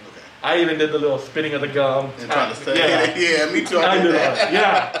 Perfect. Okay. I even did the little spinning of the gum. And trying to say, Yeah. yeah, me too. I I did did that. that.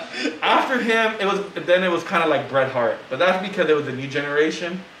 Yeah. After him, it was kind of like Bret Hart, but that's because it was a new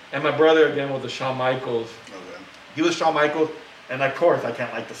generation. And my brother again was a Shawn Michaels. Okay. He was Shawn Michaels, and of course I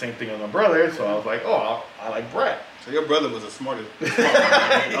can't like the same thing as my brother, so I was like, oh, I like Bret. So your brother was a smarter.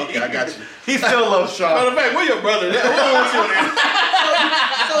 Okay, I got you. He still loves Matter Shawn. of fact, where your brother? What's your name?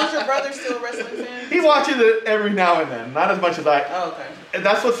 So is your brother still a wrestling fan? He watches it every now and then, not as much as I. Oh, okay. And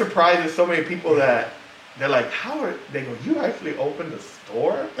that's what surprises so many people that they're like, how are they go? You actually opened a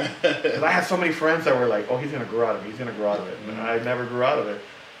store? Because I had so many friends that were like, oh, he's gonna grow out of it. He's gonna grow out of it. And I never grew out of it.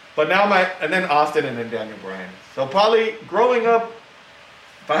 But now and then Austin and then Daniel Bryan. So probably growing up,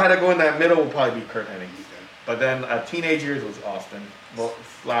 if I had to go in that middle, would probably be Kurt Hennig. But then teenage years was Austin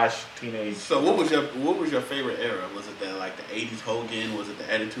 / teenage. So what was your favorite era? Was it the like the 80s Hogan? Was it the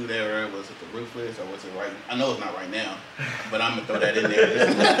Attitude Era? Was it the Ruthless? Or was it right? I know it's not right now, but I'm gonna throw that in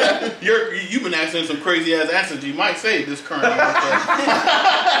there. You've been asking some crazy ass answers. You might say this current era.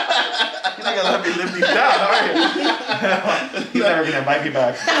 You're not gonna let me live these down, are you? He's never gonna invite me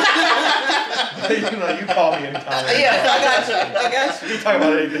back. You know, you call me anytime. Yeah, I got you. You talk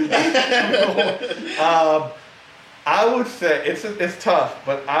about anything. I would say it's tough,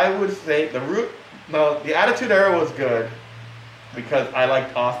 but I would say the Attitude Era was good because I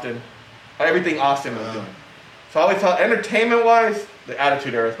liked Austin, everything Austin was doing. So I always thought, entertainment wise, the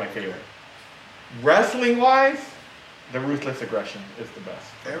Attitude Era is my favorite. Wrestling wise, the Ruthless Aggression is the best.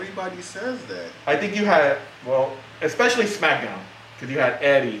 Everybody says that. I think you had, especially SmackDown, because you had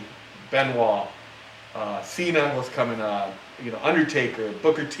Eddie, Benoit, Cena was coming up, Undertaker,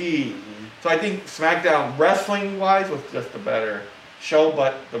 Booker T. So I think SmackDown, wrestling-wise, was just a better show,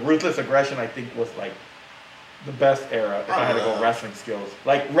 but the Ruthless Aggression, I think, was like the best era if I had to go wrestling skills.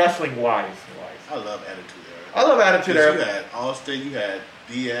 Like wrestling-wise. I love Attitude Era. I love Attitude Era. You had Austin, you had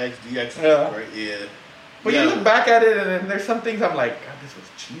DX. DX Yeah. was great. Yeah. But you look back at it, and then there's some things I'm like, God, this was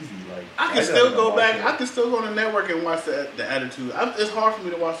cheesy. Like I can still go back. I can still go on the network and watch the Attitude. It's hard for me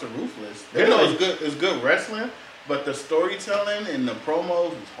to watch the Ruthless. You know, it's good wrestling, but the storytelling and the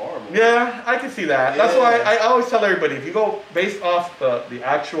promos is horrible. Yeah, I can see that. Yeah. That's why I always tell everybody, if you go based off the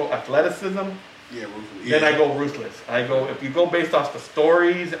actual athleticism, Yeah, Ruthless. then I go Ruthless. If you go based off the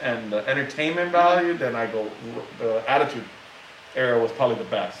stories and the entertainment value, then I go the Attitude Era was probably the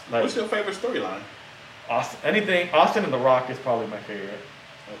best. Like What's your favorite storyline? Austin and The Rock is probably my favorite.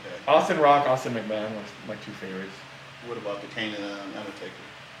 Okay. Austin Rock, Austin McMahon was my two favorites. What about the Kane and Undertaker?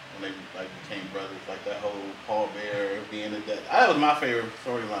 When they became brothers, like that whole Paul Bear being a death. That was my favorite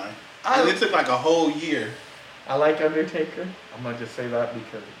storyline. And it took like a whole year. I like Undertaker. I'm gonna just say that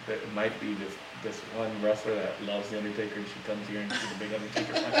because it might be this one wrestler that loves the Undertaker, and she comes here and she's a big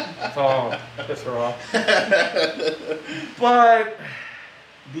Undertaker fan. So piss her off. But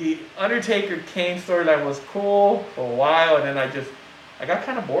the Undertaker Kane storyline was cool for a while, and then I got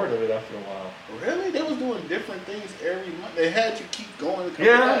kind of bored of it after a while. Really? They was doing different things every month. They had you keep going and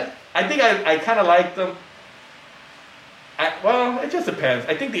coming Yeah, back. I think I kind of liked them. It just depends.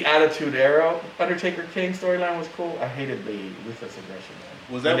 I think the Attitude Era Undertaker Kane storyline was cool. I hated the Ruthless Aggression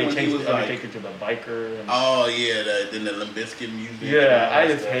one. Was that when when they he changed was the like? Undertaker to the biker? And, Oh yeah, then the Limp Bizkit music. and yeah, all I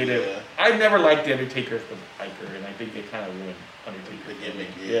that just stuff, hate it. yeah. I never liked the Undertaker as the biker, and I think they kind of ruined Undertaker. The gimmick,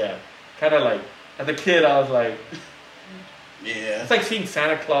 Yeah, kind of like as a kid, I was like, Yeah. it's like seeing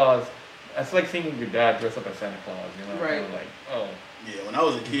Santa Claus. It's like seeing your dad dress up as Santa Claus. You know, Right. Kinda like, oh. Yeah, when I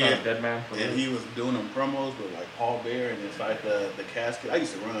was a He's not a kid, dead man for and real. he was doing them promos with like Paul Bear and it's like the casket. I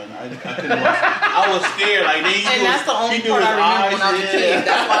used to run. I couldn't watch. I was scared. Like then And that's the only part I remember when I was a kid.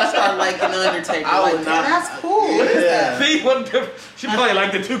 That's why I started liking The Undertaker. I Like, would not- that's cool. What is that? See, what she probably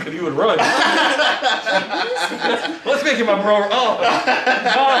liked it too because you would run. Let's make him my bro. Oh,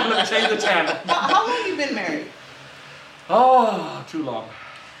 let me change the channel. How long you been married? Oh, too long.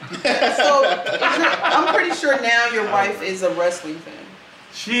 So I'm pretty sure now your wife is a wrestling fan.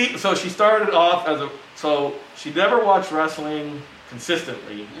 She started off as she never watched wrestling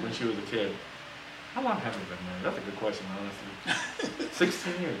consistently when she was a kid. How long have we been married? That's a good question, honestly.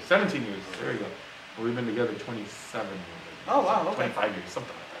 16 years, 17 years. There you go. Well, we've been together 27 years. Oh wow, okay. 25 years,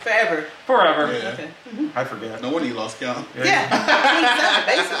 something like Forever. that. Forever. Yeah. Okay. I forget. No wonder you lost count. Yeah. 27,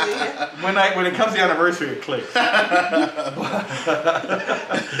 basically. Yeah. When it comes to the anniversary, it clicks.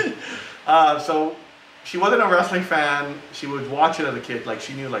 So she wasn't a wrestling fan. She would watch it as a kid. Like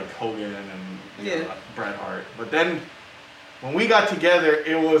she knew like Hogan and Bret Hart. But then when we got together,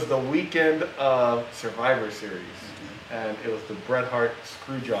 it was the weekend of Survivor Series, and it was the Bret Hart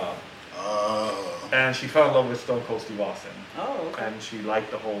screw job. Oh. And she fell in love with Stone Cold Steve Austin. Oh, okay. And she liked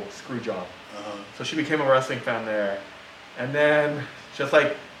the whole screw job. Uh-huh. So she became a wrestling fan there. And then, just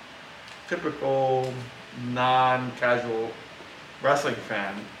like typical non-casual wrestling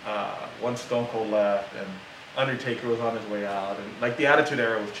fan, once Stone Cold left and Undertaker was on his way out, and like the Attitude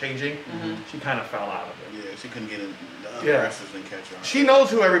Era was changing, she kind of fell out of it. Yeah, she couldn't get in the other Yeah. wrestlers and catch her. She knows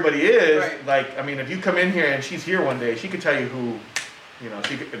who everybody is. Right. Like, I mean, if you come in here and she's here one day, she could tell you who, you know,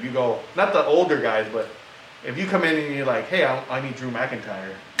 if you go, not the older guys, but if you come in and you're like, hey, I need Drew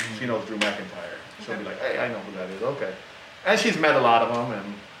McIntyre, she knows Drew McIntyre. She'll be like, hey, I know who that is. Okay. And she's met a lot of them,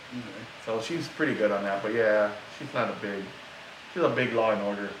 and so she's pretty good on that. But yeah, she's a big Law and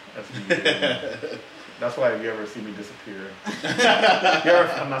Order SVU. That's why if you ever see me disappear,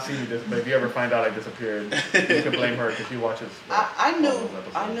 I'm not seeing you disappear. If you ever find out I disappeared, you can blame her because she watches. I all those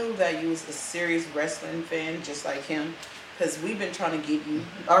episodes. knew that you was a serious wrestling fan, just like him, because we've been trying to get you.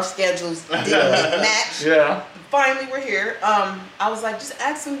 Our schedules didn't match. Yeah. Finally, we're here. I was like, just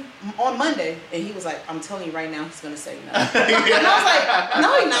ask him on Monday, and he was like, I'm telling you right now, he's gonna say no. And I was like,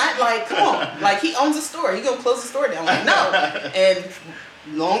 no, he's not. Like, come on. Like, he owns a store. He gonna close the store down. I'm like, no. And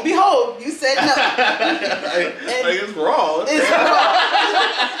lo and behold, you said no. It's raw. It's raw.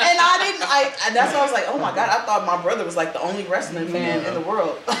 And that's why I was like, oh my God, I thought my brother was like the only wrestling fan in the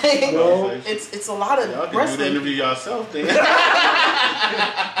world. Like, No. it's a lot of Y'all can do the wrestling. interview yourself then.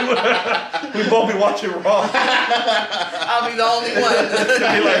 We both be watching Raw. I'll be the only one.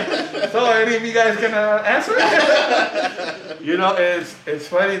 Be like, so any of you guys can answer? You know, it's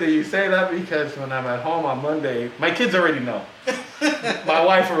funny that you say that because when I'm at home on Monday, my kids already know. My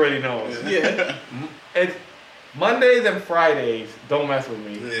wife already knows. Yeah. It's Mondays and Fridays, don't mess with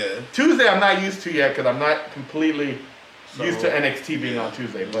me. Yeah. Tuesday I'm not used to yet because I'm not completely used to So, NXT being on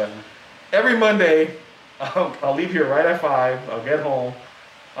Tuesday. But every Monday, I'll leave here right at 5. I'll get home.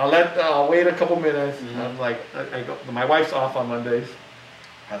 I'll wait a couple minutes. I'm like, my wife's off on Mondays.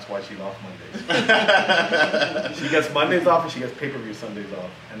 That's why she's off Mondays. She gets Mondays off and she gets pay-per-view Sundays off.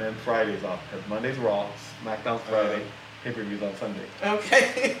 And then Fridays off. Because Monday's Raw, SmackDown's Friday, pay-per-view's on Sunday.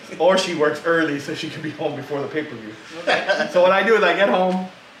 Okay. Or she works early so she can be home before the pay-per-view. Okay. So what I do is I get home,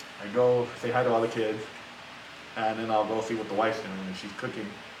 I go say hi to all the kids, and then I'll go see what the wife's doing. If she's cooking,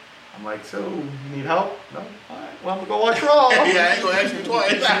 I'm like, so you need help? No? All right, well, I'm going to go watch Raw. Yeah, I ain't gonna ask you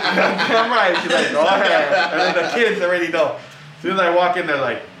twice. Damn right. She's like, go ahead. And then the kids already know. As soon as I walk in, they're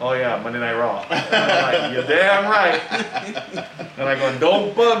like, oh yeah, Monday Night Raw. And I'm like, you're damn right. And I go,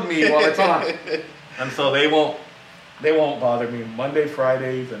 don't bug me while it's on. And so they won't bother me. Monday,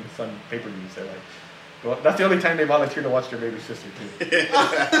 Fridays, and Sunday pay-per-views. They're like, well, that's the only time they volunteer to watch their baby sister too.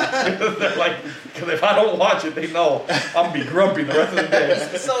 They're like, because if I don't watch it, they know I'm gonna be grumpy the rest of the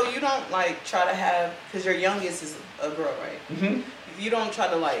day. So you don't like try to have, because your youngest is a girl, right? Mm-hmm. You don't try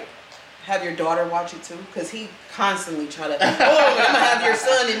to like have your daughter watch it too, because he constantly try to, I'm gonna have your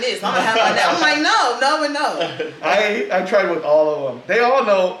son in this, I'm gonna have my dad. I'm like, no. I tried with all of them. They all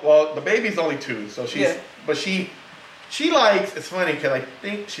know. Well, the baby's only 2, so but she likes. It's funny because I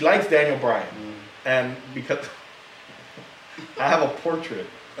think she likes Daniel Bryan, and because I have a portrait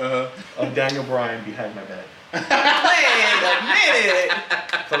of Daniel Bryan behind my bed. Wait a minute.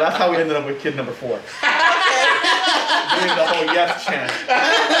 So that's how we ended up with kid number 4. Doing the whole yes chant.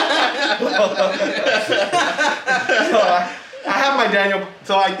 So I have my Daniel.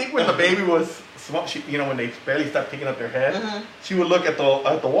 So I think when the baby was small, when they barely start picking up their head, she would look at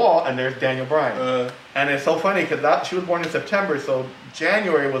the wall and there's Daniel Bryan. And it's so funny because she was born in September, so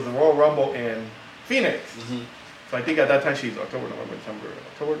January was the Royal Rumble in Phoenix. So I think at that time she's October, November, December,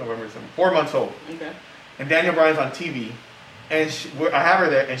 4 months old. Okay. And Daniel Bryan's on TV, and I have her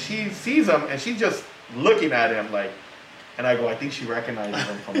there, and she sees him, and she's just looking at him like, and I go, I think she recognizes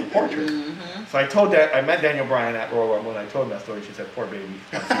him from the portrait. Mm-hmm. So I met Daniel Bryan at Royal Rumble, and I told him that story. She said, poor baby.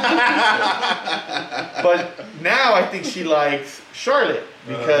 But now I think she likes Charlotte,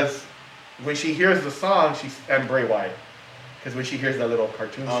 because when she hears the song, and Bray Wyatt, because when she hears that little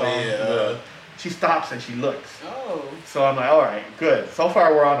cartoon song, she stops and she looks. Oh. So I'm like, all right, good. So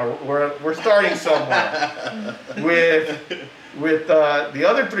far we're starting somewhere. with the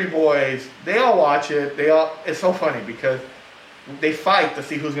other three boys, they all watch it. It's so funny because they fight to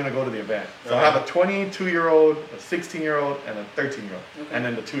see who's gonna go to the event. So I have a 22-year-old, a 16-year-old, and a 13-year-old, and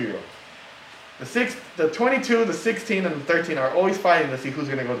then the 2-year-old. The 22, the 16, and the 13 are always fighting to see who's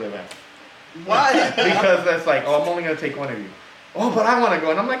gonna go to the event. Why? Because that's like, oh, I'm only gonna take one of you. Oh, but I want to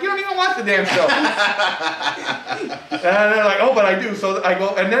go. And I'm like, you don't even watch the damn show. And they're like, oh, but I do. So I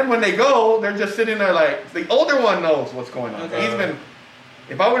go. And then when they go, they're just sitting there like, the older one knows what's going on. He's been,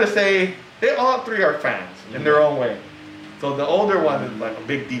 if I were to say, they all three are fans in their own way. So the older one is like a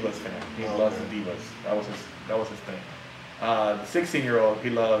big Divas fan. He loves the Divas. That was his thing. The 16-year-old, he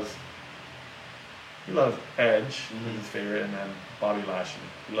loves Edge, is his favorite, and then Bobby Lashley.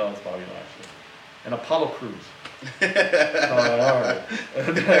 He loves Bobby Lashley. And Apollo Crews. All right.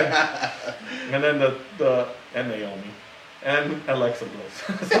 And then and Naomi and Alexa Bliss.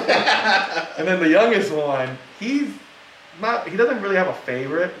 And then the youngest one, he doesn't really have a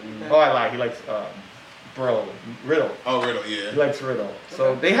favorite. Oh, I lie. He likes Riddle. Oh, Riddle, yeah. He likes Riddle.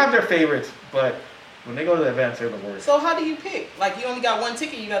 So they have their favorites, but when they go to the events, they're the worst. So how do you pick? Like you only got one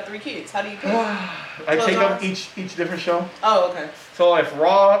ticket, you got 3 kids. How do you pick? I take them each different show. Oh, okay. So if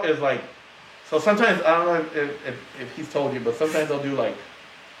Raw is like, so sometimes, I don't know if he's told you, but sometimes they'll do like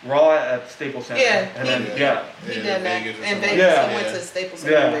Raw at Staples Center. Yeah. And then, He did that in Vegas. Yeah. He went to Staples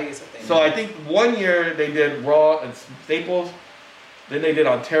Center in Vegas, I think. So I think one year they did Raw and Staples, then they did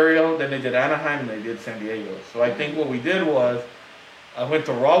Ontario, then they did Anaheim, and they did San Diego. So I think what we did was, I went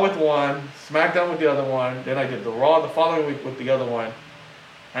to Raw with one, SmackDown with the other one, then I did the Raw the following week with the other one.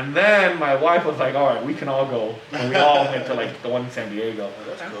 And then my wife was like, all right, we can all go. And we all went to like the one in San Diego. Oh,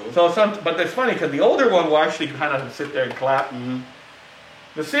 that's cool. But it's funny because the older one will actually kind of sit there and clap. Mm-hmm.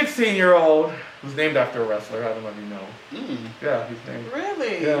 The 16-year-old, who's named after a wrestler, I don't know if you know. Yeah, he's named.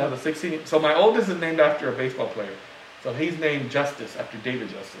 Really? Yeah, the 16. So my oldest is named after a baseball player. So he's named Justice after David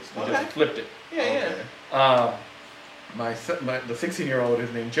Justice. We just flipped it. Yeah. The 16-year-old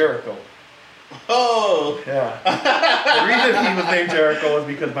is named Jericho. Oh. Yeah. The reason he was named Jericho is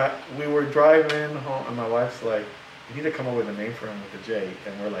because we were driving home and my wife's like, you need to come up with a name for him with a J.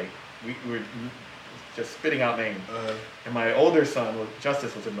 And we're like, we were just spitting out names. And my older son,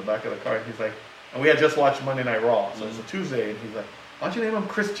 Justice, was in the back of the car. And he's like, and we had just watched Monday Night Raw. So it's a Tuesday. And he's like, why don't you name him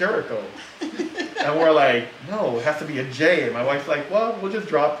Chris Jericho? And we're like, no, it has to be a J. And my wife's like, well, we'll just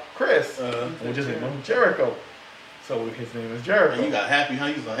drop Chris. And we'll just name him Jericho. So his name is Jericho. And you got happy, huh?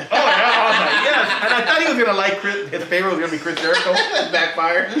 You was like, oh yeah, I was like, yes. And I thought he was gonna like Chris. His favorite was gonna be Chris Jericho.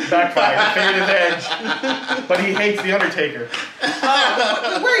 Backfire. His favorite is Edge, but he hates the Undertaker.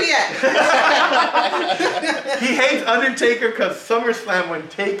 Where he at? He hates Undertaker because SummerSlam when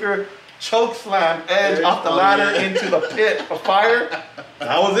Taker chokeslammed Edge off the ladder into the pit of fire.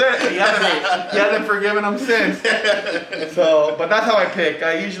 That was it. He hasn't forgiven him since. So, but that's how I pick.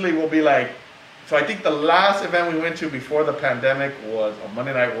 I usually will be like. So I think the last event we went to before the pandemic was a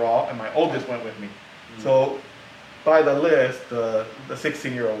Monday Night Raw, and my oldest went with me. So by the list, the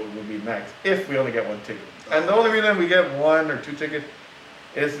 16-year-old will be next if we only get one ticket. And the only reason we get 1 or 2 tickets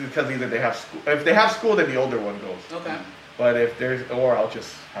is because either they have school. If they have school, then the older one goes. Okay. But or I'll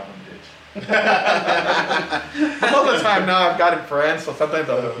just have them ditch. Most of the time now I've gotten friends, so sometimes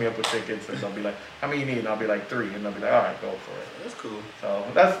they'll hook me up with tickets and they'll be like, how many you need? And I'll be like 3, and they'll be like, all right, go for it. That's cool. So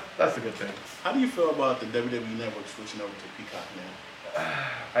that's a good thing. How do you feel about the WWE Network switching over to Peacock now?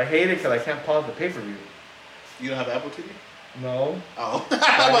 I hate it because I can't pause the pay-per-view. You don't have Apple TV? No. Oh. I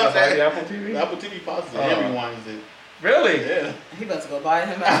gotta buy the Apple TV? The Apple TV pauses it. Everyone is it. Really? Yeah. He about to go buy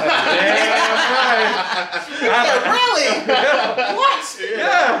him out. Damn right. Really? What?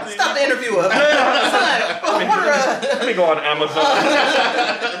 Yeah. Stop the interview up. Let me go on Amazon.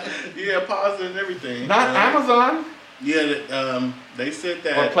 Yeah, pause it and everything. Not Amazon. Yeah, They said Or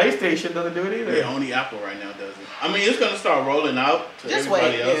that PlayStation doesn't do it either. yeah, only Apple right now does it. I mean, it's gonna start rolling out to Just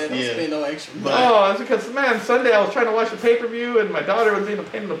everybody wait. else. Yeah, don't spend no extra money. But- Oh, it's because, man, Sunday I was trying to watch the pay-per-view and my daughter was being a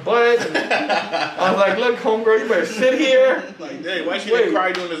pain in the butt. And I was like, look, homegirl, you better sit here. Like, hey, why she Wait. didn't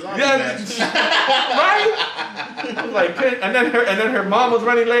cry during the zombie Yeah, match? right? I was like, and then her mom was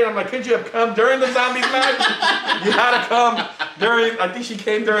running late. I'm like, could you have come during the zombies match? You had to come during, I think she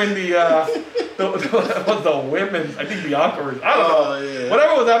came during the women's, I think Bianca was, I don't know. Oh, yeah.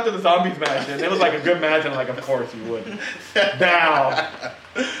 Whatever was after the zombies match, and it was like a good match, and like, of course you would. Now,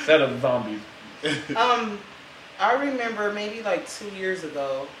 instead of the zombies. I remember maybe like 2 years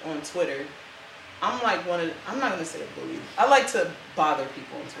ago on Twitter. I'm like I'm not gonna say a bully. I like to bother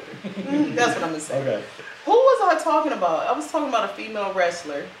people on Twitter. That's what I'm gonna say. Okay. Who was I talking about? I was talking about a female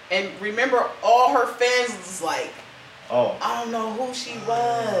wrestler, and remember all her fans was like, Oh. I don't know who she was.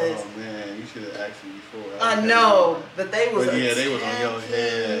 Oh man, you should have asked me before. I know, but they was But yeah, they was on your attacking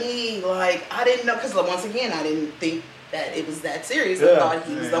head. me. Like I didn't know, because once again, I didn't think that it was that serious. Yeah. I thought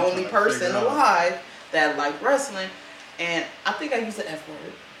he was Man, the I'm only trying to person figure out. alive that liked wrestling, and I think I used the F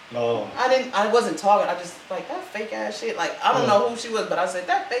word. No. I wasn't talking. I just like that fake ass shit. Like I don't know who she was, but I said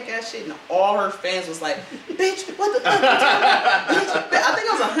that fake ass shit, and all her fans was like, "Bitch, what the fuck?" You talking about? Bitch, I think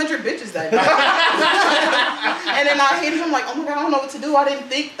it was 100 bitches that day. And then I hit him like, "Oh my god, I don't know what to do. I didn't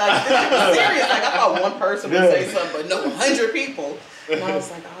think like this was serious. Like I thought one person would say something, but no, 100 people." And I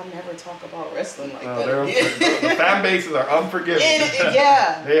was like, "I'll never talk about wrestling like that." The fan bases are unforgiving.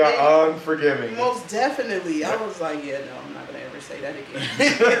 Yeah, They are unforgiving. most definitely. I was like, "Yeah, no, I'm not gonna ever say that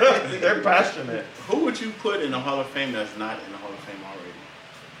again." They're passionate. Who would you put in the Hall of Fame that's not in the Hall of Fame already?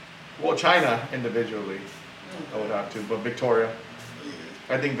 Well, China individually, I would have to, but Victoria.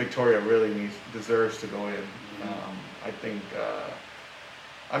 I think Victoria really deserves to go in. I think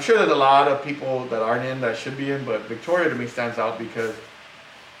I'm sure there's a lot of people that aren't in that should be in, but Victoria to me stands out because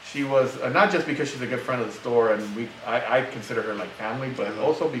she was not just because she's a good friend of the store, and I consider her like family, but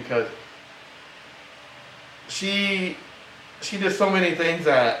also because she did so many things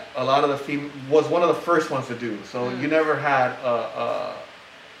that a lot of the was one of the first ones to do. So you never had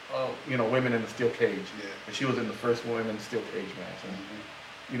women in the steel cage. Yeah. And she was in the first women's steel cage match. And,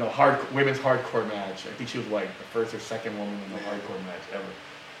 women's hardcore match. I think she was like the first or second woman in a hardcore match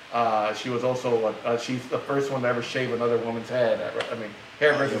ever. She was also she's the first one to ever shave another woman's head.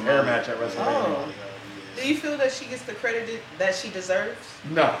 Hair versus hair match at WrestleMania. Oh. Do you feel that she gets the credit that she deserves?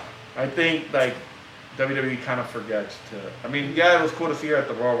 No, I think like WWE kind of forgets to. It was cool to see her at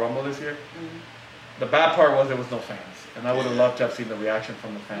the Royal Rumble this year. The bad part was there was no fans, and I would have loved to have seen the reaction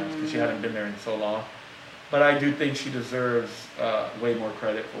from the fans because she hadn't been there in so long. But I do think she deserves way more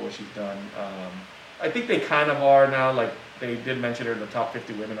credit for what she's done. I think they kind of are now. Like they did mention her in the top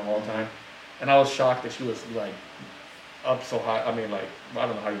 50 women of all time, and I was shocked that she was like up so high. I don't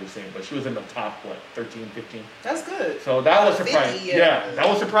know how you would say it, but she was in the top 13, 15. That's good. So that was 50, surprising. Yeah, that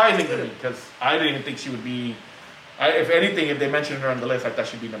was surprising to me because I didn't even think she would be. If anything, if they mentioned her on the list, I thought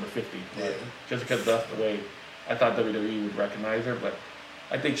she'd be number 50. Yeah. Just because that's the way I thought WWE would recognize her, but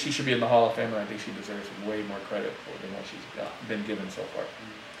I think she should be in the Hall of Fame, and I think she deserves way more credit than what she's been given so far.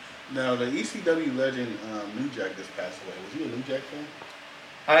 Now, the ECW legend New Jack just passed away. Was you a New Jack fan?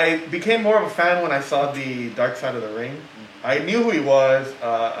 I became more of a fan when I saw the Dark Side of the Ring. I knew who he was.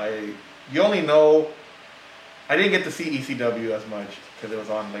 You only know. I didn't get to see ECW as much because it was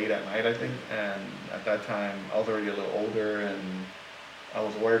on late at night, I think, and at that time I was already a little older and I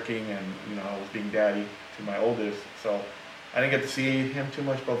was working, and I was being daddy to my oldest, so I didn't get to see him too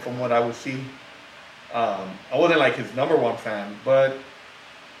much. But from what I would see, I wasn't like his number one fan, but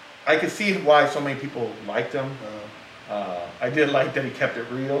I could see why so many people liked him. I did like that he kept it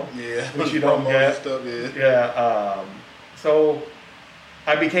real, which you don't get. Stuff, So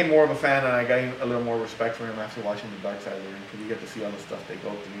I became more of a fan, and I gained a little more respect for him after watching the Dark Side of the Ring, because you get to see all the stuff they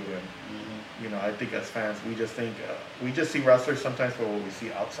go through, and I think as fans we just see wrestlers sometimes for what we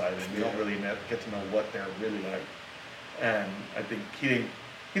see outside, and we don't really get to know what they're really like. And I think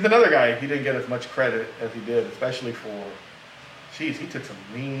he's another guy. He didn't get as much credit as he did, especially for. Jeez, he took some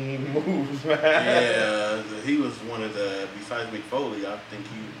mean moves, man. Yeah, he was one of the, besides Mick Foley, I think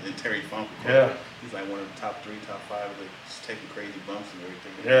he and Terry Funk. He's like one of the top 3, top 5, like just taking crazy bumps and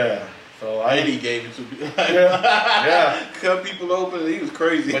everything. Yeah. So he gave it to people. Cut people open. He was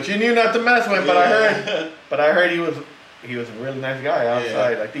crazy. But you knew not to mess with him. But I heard he was a really nice guy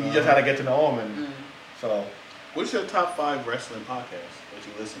outside. I think you just had to get to know him, and so. What's your top 5 wrestling podcasts that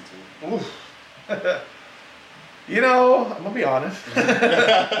you listen to? Oof. I'm gonna be honest.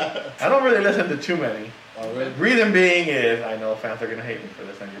 I don't really listen to too many. Oh, really? Reason being is I know fans are gonna hate me for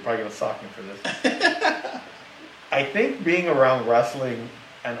this, and you're probably gonna sock me for this. I think being around wrestling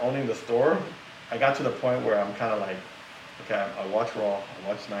and owning the store, I got to the point where I'm kind of like, okay, I watch Raw, I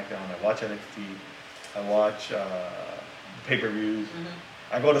watch SmackDown, I watch NXT, I watch pay-per-views.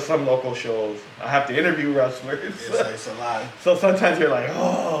 I go to some local shows. I have to interview wrestlers. It's a lot. So sometimes you're like,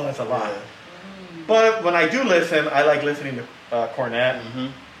 oh, that's a lot. Yeah. But when I do listen, I like listening to Cornette. Mm-hmm.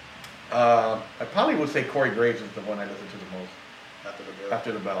 I probably would say Corey Graves is the one I listen to the most.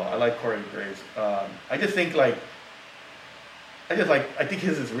 After the bell. I like Corey Graves. I just think I think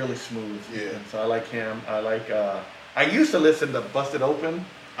his is really smooth. Yeah. And so I like him. I like, I used to listen to Busted Open.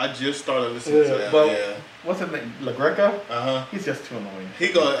 I just started listening to that. Well, yeah. What's his name? LaGreca? Uh-huh. He's just too annoying.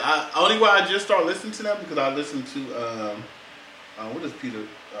 Only why I just started listening to that because I listened to what is Peter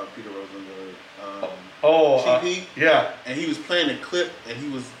Rosenberg? GP? Yeah. And he was playing a clip, and he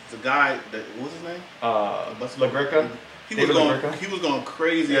was the guy that what's his name? LaGreca. He was going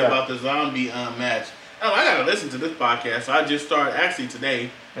crazy about the zombie match. Oh, I gotta listen to this podcast. So I just started actually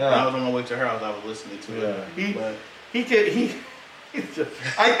today. When I was on my way to her house, I was listening to it. He's just.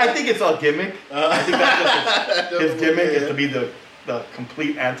 I think it's all gimmick. I think that's just his gimmick is to be the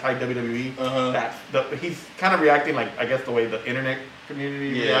complete anti WWE. He's kind of reacting like I guess the way the internet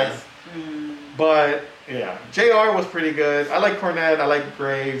community reacts. But yeah, JR was pretty good. I like Cornette. I like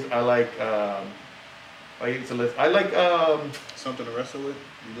Graves. I like. I used to listen. I like Something to Wrestle With.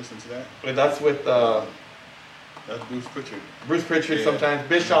 You listen to that? That's with that's Bruce Pritchard. Bruce Pritchard sometimes.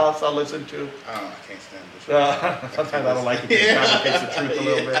 Bischoff's I'll listen to. I can't stand Bischoff. Sometimes I don't like it because it complicates the truth a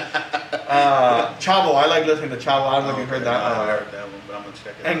little bit. Chavo, I like listening to Chavo. I don't know if you heard that. I heard that one, but I'm gonna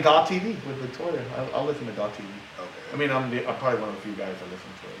check it out. And God TV with Victoria. I'll listen to God TV. Okay. I mean, I'm probably one of the few guys that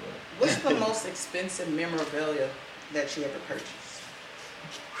listen to it. But. What's the most expensive memorabilia that you ever purchased?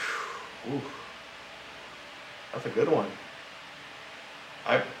 Ooh. That's a good one.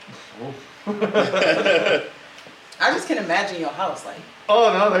 I just can imagine your house like.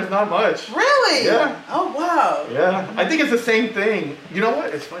 Oh no, there's not much. Really? Yeah. Oh wow. Yeah, I think it's the same thing. You know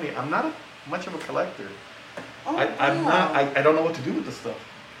what? It's funny. I'm not much of a collector. Oh, I'm not. I don't know what to do with the stuff.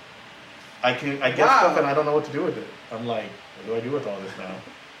 I get stuff and I don't know what to do with it. I'm like, what do I do with all this now?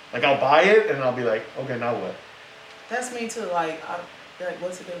 Like I'll buy it and I'll be like, okay, now what? That's me too. Like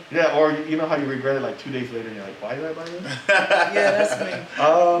what's it do? Yeah, or you know how you regret it like 2 days later and you're like, why did I buy this? Yeah, that's me.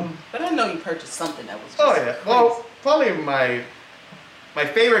 But I know you purchased something that was just yeah. crazy. Well, probably my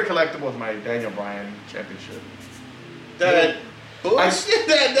favorite collectible was my Daniel Bryan championship. That bullshit.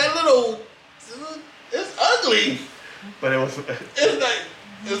 That little. It's ugly. But it was.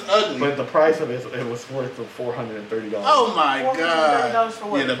 It's ugly. But the price of it was worth $430. Oh my god. $430 for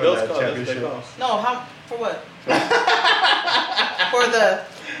what? Yeah, the For belts that cost. championship. No, for what? For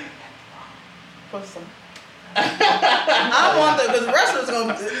some. I want because wrestlers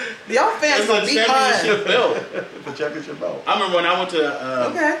y'all fans It's gonna a be championship belt. It's a championship belt. I remember when I went to.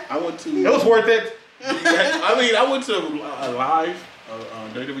 I went to. It was worth it. I went to a live,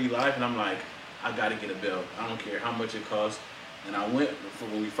 WWE live, and I'm like, I gotta get a belt. I don't care how much it costs. And I went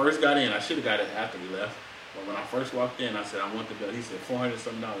when we first got in. I should have got it after we left. But when I first walked in, I said I want the belt. He said $400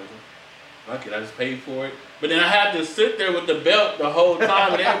 something. Fuck it, I just paid for it. But then I had to sit there with the belt the whole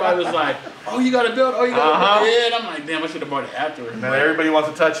time, and everybody was like, "Oh, you got a belt? Oh, you got a belt?" Yeah, and I'm like, "Damn, I should have bought it afterwards." And then everybody wants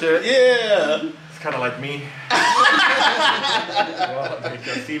to touch it. Yeah. It's kind of like me. Y'all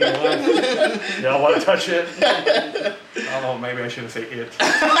just see me once. Y'all want to touch it? Oh, maybe I shouldn't say it.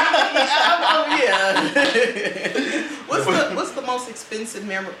 Yeah. What's the most expensive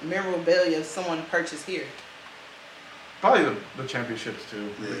memorabilia someone purchased here? Probably the championships too,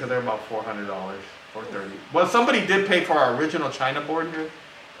 because they're about $400, $430. Well, somebody did pay for our original China board here,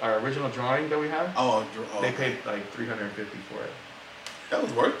 our original drawing that we have. Oh, they paid like $350 for it. That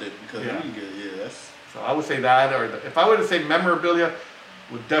was worth it because Yeah. you can get that's. So I would say that, or if I were to say memorabilia,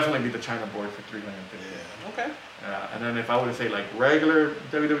 would definitely be the China board for $350. Yeah. Okay. And then if I were to say like regular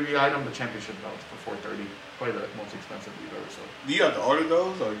WWE item, the championship belts for $430, probably the most expensive we've ever sold. Do you have to order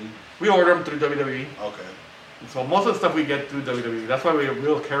those or you? We order them through WWE. Okay. So most of the stuff we get through WWE. That's why we're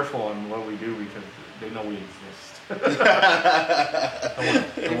real careful on what we do because they know we exist. You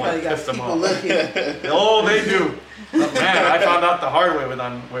probably got people looking. Oh, they do. But man, I found out the hard way when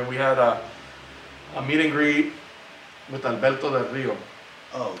we had a meet and greet with Alberto Del Rio.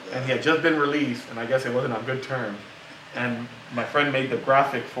 Oh, God. And he had just been released, and I guess it wasn't on good terms. And my friend made the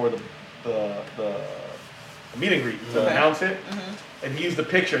graphic for the meet and greet to announce it. Mm-hmm. And he used the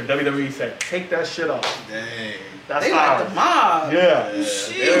picture, and WWE said, take that shit off. Dang. That's They ours. like the mob. Yeah. Sheesh.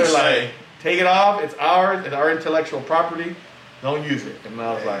 They were like, take it off, it's ours, it's our intellectual property, don't use it. And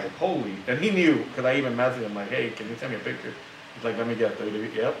I was like, holy. And he knew, because I even messaged him, like, hey, can you send me a picture? He's like, let me get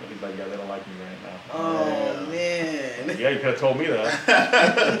WWE. Yep. He's like, yeah, they don't like me right now. Oh man. Yeah, you could have told me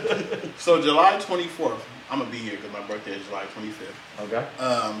that. So July 24th, I'm gonna be here because my birthday is July 25th. Okay.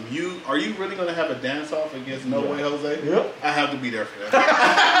 Are you really gonna have a dance off against No Way Jose? Yep. I have to be there for that.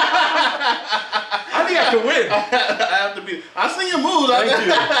 I think I can win. I have to be. I seen your moves. Thank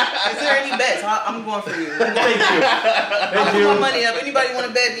you. Is there any bets? I'm going for you. Thank you. I'll Thank put you. my money up. Anybody want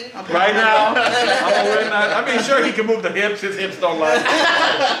to bet me? I'll put Right my now, money up. I'm gonna win that. I mean, sure, he can move the hips. His hips don't lie.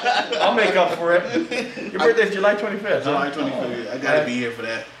 I'll make up for it. Your birthday's July 25th. July huh? 25th. I gotta be here for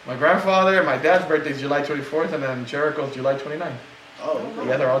that. My grandfather and my dad's birthday's July 24th, and then Jericho's July 29th. Oh,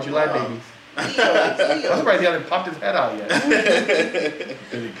 Yeah, they're all July Wow. babies. Leo, I'm Leo. surprised he hasn't popped his head out yet.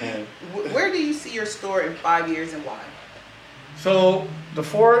 Really can. Where do you see your store in 5 years and why? So the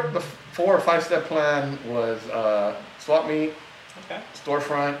four or 5 step plan was swap meet, Okay.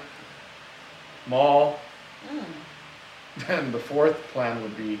 storefront, mall. Mm. Then the 4th plan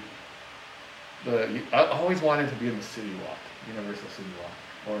would be I always wanted to be in the City Walk, Universal City Walk,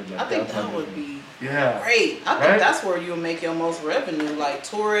 or like I think downtown that would Disney. be Yeah. great. I Right? think that's where you'll make your most revenue, like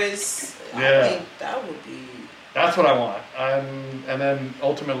tourists. Yeah. I think that would be. That's what I want. And then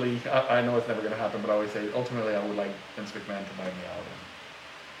ultimately, I know it's never going to happen, but I always say ultimately I would like Vince McMahon to buy me out,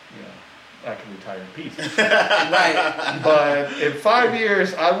 and I can retire in peace. Right. But in 5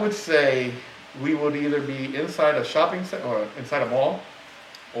 years, I would say we would either be inside a shopping center or inside a mall,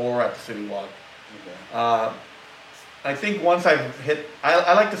 or at the City Walk. Okay. I think once I've hit,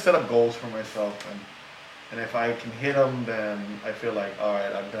 I like to set up goals for myself, and if I can hit them, then I feel like, all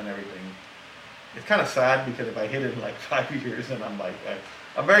right, I've done everything. It's kind of sad because if I hit it in like 5 years, and I'm like,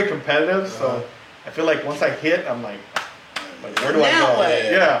 I'm very competitive, so I feel like once I hit, I'm like where do Now I go? what?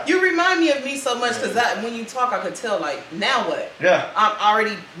 Yeah, You remind me of me so much because when you talk, I could tell. Like, now what? yeah, I'm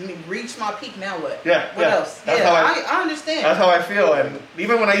already reached my peak. Now what? yeah. What yeah. else? That's Yeah, how I understand. That's how I feel. And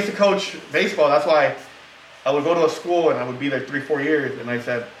even when I used to coach baseball, that's why I would go to a school and I would be there 3-4 years. And I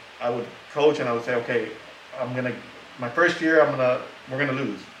said, I would coach and I would say, okay, my first year, we're gonna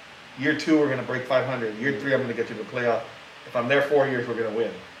lose. Year 2, we're gonna break 500. Year 3, I'm gonna get you to the playoff. If I'm there 4 years, we're gonna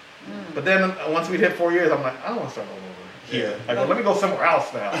win. But then once we hit 4 years, I'm like, I don't want to start all over here. I go, let me go somewhere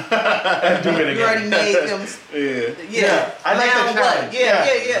else now and do it again. You already made them. Yeah. Yeah. I like now the challenge. what?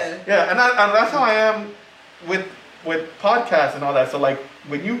 Yeah. Yeah, and that's how I am with podcasts and all that. So like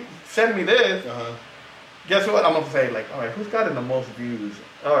when you send me this, Uh-huh. guess what? I'm gonna say like, all right, who's gotten the most views?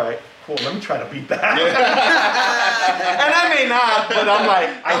 All right, cool. Let me try to beat that. And I may not, but I'm like,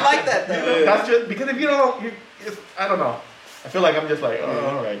 I like that though. That's just because if you don't, I don't know. I feel like I'm just like, oh,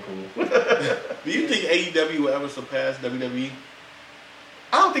 all right, cool. Do you think AEW will ever surpass WWE?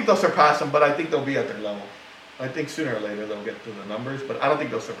 I don't think they'll surpass them, but I think they'll be at their level. I think sooner or later they'll get to the numbers, but I don't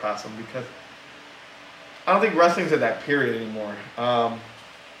think they'll surpass them because I don't think wrestling's at that period anymore.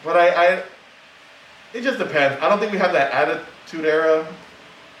 But it just depends. I don't think we have that attitude era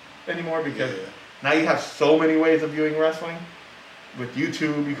anymore because now you have so many ways of viewing wrestling. With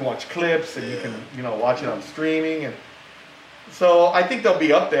YouTube, you can watch clips and you can watch it on streaming, and so I think they'll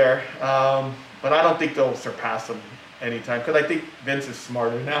be up there. But I don't think they'll surpass them anytime because I think Vince is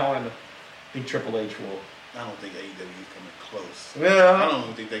smarter now, and I think Triple H will. I don't think AEW is coming close. Yeah. I don't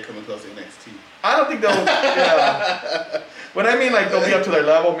even think they're coming close to NXT. I don't think they'll. Yeah. When I mean like they'll be up to their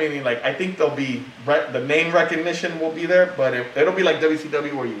level, meaning like I think they'll be the name recognition will be there, but it'll be like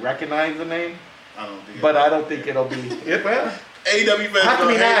WCW where you recognize the name. I don't think. But I don't think it'll be. Well, AEW fans have to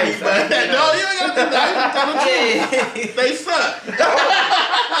be don't hate nice. me, but- No, you ain't got to be nice. Tell the truth. Yeah. They suck.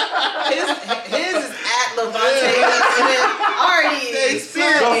 His is at Levante Smith. Already They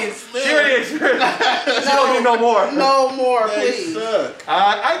experienced. suck. she already experienced. She don't need no more. No more, They please. suck.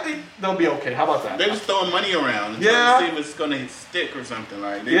 I think they'll be okay. How about that? They just throwing money around and Yeah. trying to see if it's gonna stick or something.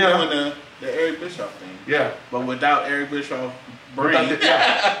 Like they're Yeah. doing the Eric Bischoff thing, Yeah. but without Eric Bischoff Without brain. the-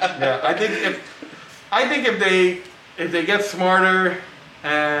 yeah. I think if they get smarter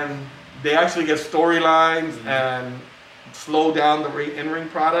and they actually get storylines and slow down the in-ring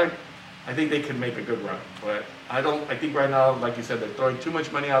product, I think they can make a good run. But I think right now, like you said, they're throwing too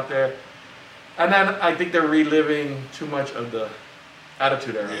much money out there. And then I think they're reliving too much of the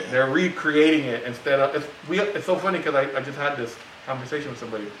Attitude Era. Yeah. They're recreating it instead of... It's so funny because I just had this conversation with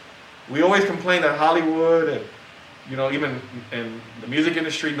somebody. We always complain that Hollywood and even in the music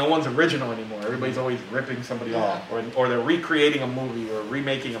industry, no one's original anymore. Everybody's always ripping somebody off, or they're recreating a movie or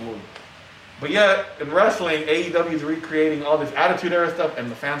remaking a movie. But yet, in wrestling, AEW is recreating all this Attitude Era stuff, and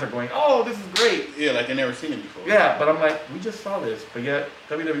the fans are going, "Oh, this is great!" Yeah, like they never seen it before. Yeah, but I'm like, we just saw this, but yet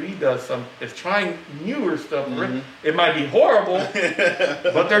WWE is trying newer stuff. It might be horrible,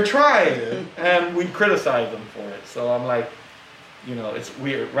 but they're trying, and we criticize them for it. So I'm like, you know, it's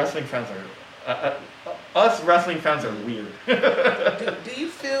weird. Wrestling fans are, us wrestling fans are weird. Do you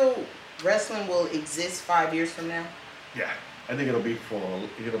feel wrestling will exist 5 years from now? Yeah, I think it'll be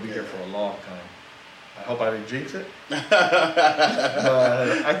here for a long time. I hope I didn't jinx it, but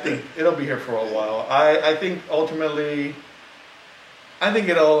I think it'll be here for a while. I think ultimately, I think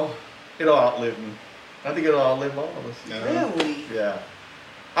it'll outlive me. I think it'll outlive all of us. Really? Yeah.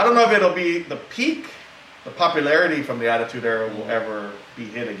 I don't know if it'll be the peak, the popularity from the Attitude Era will ever be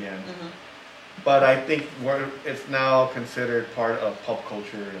hit again. Mm-hmm. But I think it's now considered part of pop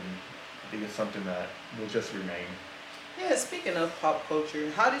culture, and I think it's something that will just remain. Yeah, speaking of pop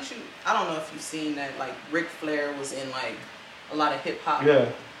culture, how did you, I don't know if you've seen that, like Ric Flair was in like a lot of hip hop. Yeah.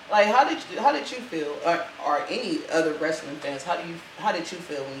 Like how did you feel, or any other wrestling fans, how did you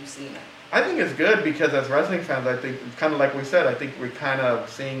feel when you seen that? I think it's good because as wrestling fans, I think kind of like we said, I think we're kind of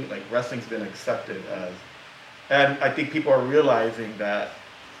seeing like wrestling's been accepted as, and I think people are realizing that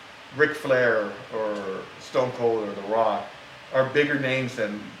Ric Flair or Stone Cold or The Rock are bigger names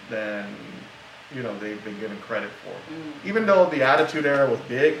than you know they've been given credit for. Even though the Attitude Era was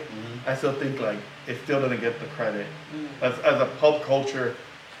big, I still think like it still doesn't get the credit as a pop culture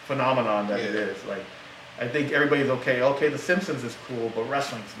phenomenon that it is. Like I think everybody's okay, The Simpsons is cool, but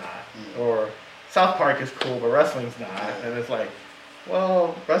wrestling's not. Or South Park is cool, but wrestling's not. And it's like,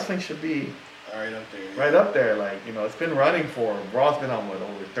 well, wrestling should be right up there. Right up there. Like, you know, it's been running for, Raw's been on, what,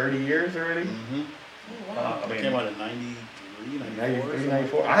 over 30 years already? Oh, wow. I mean, It came out in 93, 94.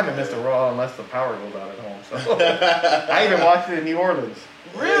 94. I haven't missed a Raw unless the power goes out at home. So I even watched it in New Orleans.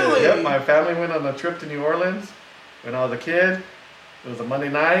 Really? Yep, my family went on a trip to New Orleans when I was a kid. It was a Monday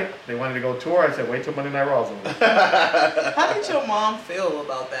night. They wanted to go tour. I said, wait till Monday Night Raw's over. How did your mom feel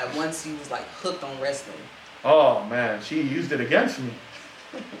about that once you was like hooked on wrestling? Oh, man. She used it against me.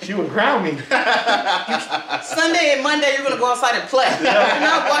 She would ground me. Sunday and Monday, you're going to go outside and play. You're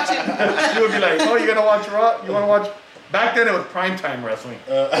not watching. She would be like, oh, you're going to watch Raw? You want to watch? Back then, it was primetime wrestling.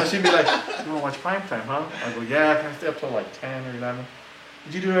 So she'd be like, you want to watch primetime, huh? I go, yeah, can I stay up till like 10 or 11?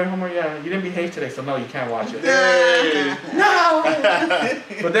 Did you do your homework? Yeah. You didn't behave today, so no, you can't watch it. No!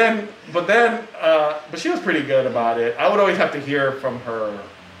 But she was pretty good about it. I would always have to hear from her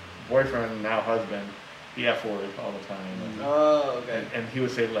boyfriend, now husband, the F word all the time. Oh, okay. And he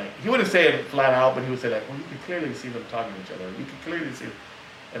would say like, he wouldn't say it flat out, but he would say like, well, you could clearly see them talking to each other. You could clearly see it.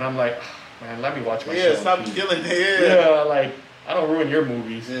 And I'm like, oh, man, let me watch my show. Yeah, stop killing it. Yeah, like, I don't ruin your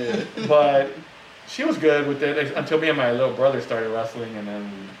movies. Yeah. But she was good with it until me and my little brother started wrestling, and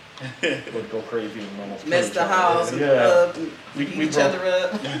then would go crazy and almost Mess the house yeah. up, We beat each broke- other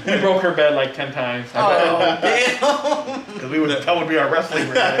up. We broke her bed like 10 times. Oh, damn. Because that would be our wrestling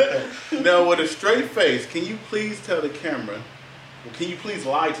ring right there. Now, with a straight face, can you please tell the camera, can you please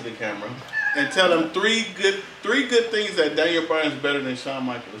lie to the camera and tell them three good things that Daniel Bryan is better than Shawn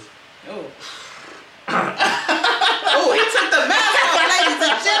Michaels? Oh. Oh, he took the mask off, ladies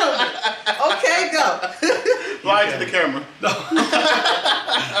and gentlemen. Okay, go. Lie to the camera.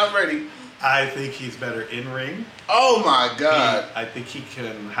 I'm ready. I think he's better in ring. Oh my God. I think he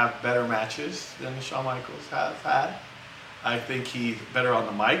can have better matches than Shawn Michaels has had. I think he's better on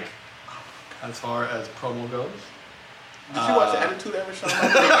the mic as far as promo goes. Did you watch the Attitude Era, Shawn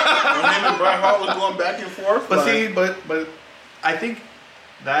Michaels? When him and Bret Hart was going back and forth? But like, see, but I think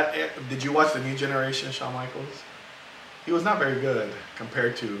that, did you watch the New Generation Shawn Michaels? He was not very good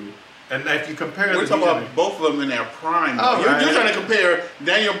compared to, and if you compare we're the talking New about both of them in their prime. Oh, you're right. trying to compare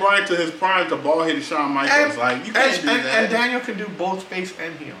Daniel Bryan to his prime to bald-headed Shawn Michaels. Like, you can't do that. And Daniel can do both face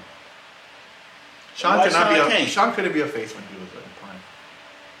and heel. Sean Why cannot Shawn be can't? Sean couldn't be a face when he was in prime.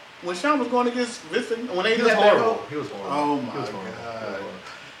 When Shawn was going against Vincent, when they He was had that horrible. whole- He was horrible. Oh He my was horrible. God. He was horrible.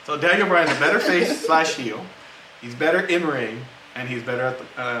 So Daniel Bryan's a better face / heel. He's better in ring, and he's better at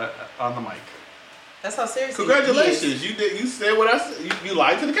the, on the mic. That's how serious he is. Congratulations, you did. You said what I said. You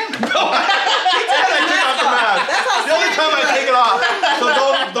lied to the camera. Take off the mask. That's how The only serious time I he is. take it off. So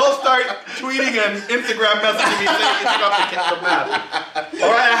don't start tweeting and Instagram messaging me saying you took off the mask.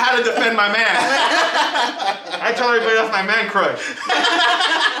 All right, I had to defend my man. I tell everybody that's my man crush.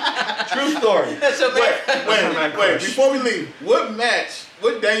 True story. That's your man. Wait. Before we leave,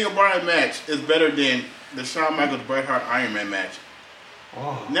 what Daniel Bryan match is better than the Shawn Michaels Bret Hart Iron Man match?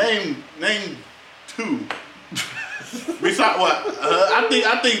 Oh. Name two. Besides what?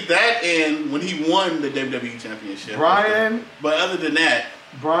 I think that and when he won the WWE Championship. Bryan But other than that,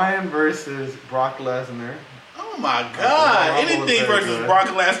 Bryan versus Brock Lesnar. oh my God! Rumble was Anything very versus good. Brock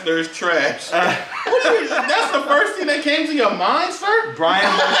Lesnar is trash. That's the first thing that came to your mind, sir?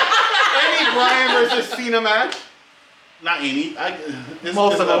 Any Bryan versus Cena match. Not any. It's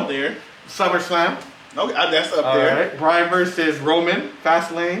Most of up them. there. SummerSlam. Okay, that's up All there. right, Bryan versus Roman,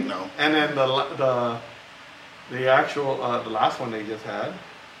 Fastlane. No. And then the actual the last one they just had.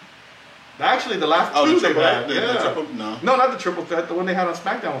 Actually, the last two The they triple, had. the Yeah. triple, no. No, not the triple threat. The one they had on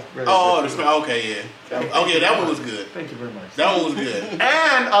SmackDown was very Oh, good. okay, yeah. Okay, that one was good. Thank you very much. That one was good.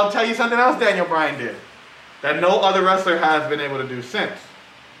 And I'll tell you something else Daniel Bryan did that no other wrestler has been able to do since.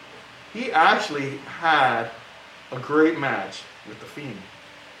 He actually had a great match with The Fiend.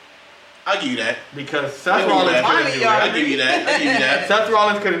 I'll give you that. Because Seth I'll Rollins give you couldn't Finally, do y'all it. I'll give you that. I'll give you that. Seth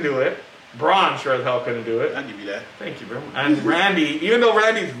Rollins couldn't do it. Braun sure as hell couldn't do it. I'll give you that. Thank you very much. And Randy, even though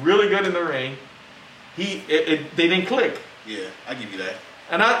Randy's really good in the ring, they didn't click. Yeah, I'll give you that.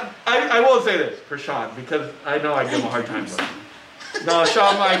 And I will say this for Shawn, because I know I give him a hard time. But no,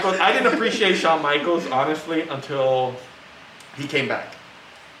 Shawn Michaels, I didn't appreciate Shawn Michaels, honestly, until he came back.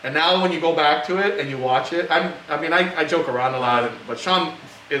 And now when you go back to it and you watch it, I joke around a lot, but Shawn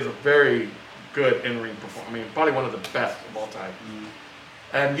is a very good in-ring performer. I mean, probably one of the best of all time.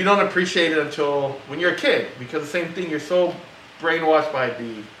 And you don't appreciate it until when you're a kid, because the same thing, you're so brainwashed by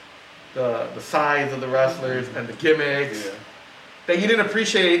the size of the wrestlers and the gimmicks that you didn't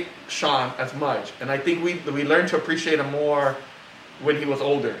appreciate Shawn as much. And I think we learned to appreciate him more when he was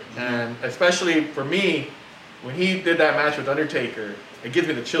older. And especially for me, when he did that match with Undertaker, it gives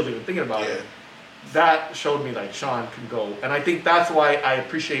me the chills even thinking about it. That showed me like Shawn can go. And I think that's why I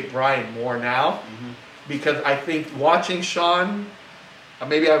appreciate Bryan more now, because I think watching Shawn,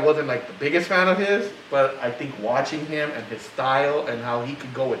 maybe I wasn't like the biggest fan of his, but I think watching him and his style and how he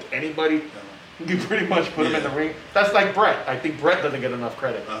could go with anybody, you pretty much put him in the ring. That's like Bret. I think Bret doesn't get enough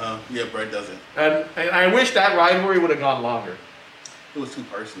credit. Yeah, Bret doesn't. And I wish that rivalry would have gone longer. It was too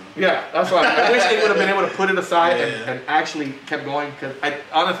personal. Yeah, that's why I wish they would have been able to put it aside and actually kept going, because I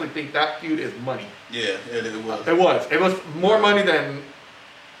honestly think that feud is money. Yeah, it was. It was more money than,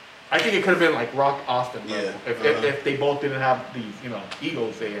 I think it could have been like Rock Austin level if they both didn't have these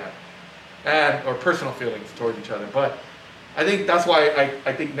egos they had, or personal feelings towards each other. But I think that's why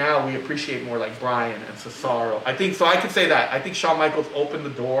I think now we appreciate more like Bryan and Cesaro. I think so. I could say that. I think Shawn Michaels opened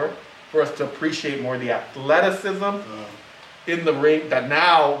the door for us to appreciate more the athleticism in the ring. That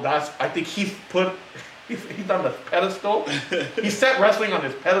now I think he's on the pedestal. He set wrestling on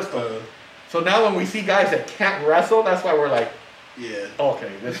his pedestal. So now when we see guys that can't wrestle, that's why we're like,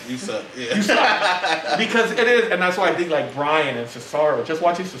 okay, You suck. Yeah. you suck. Because it is, and that's why I think like Bryan and Cesaro, just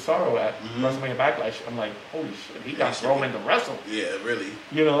watching Cesaro at WrestleMania Backlash, I'm like, holy shit, he got thrown in to wrestle. Yeah, really.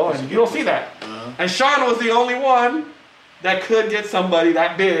 And you don't see that. And Shawn was the only one that could get somebody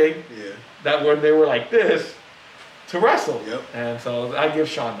that big, that when they were like this, to wrestle. Yep. And so I give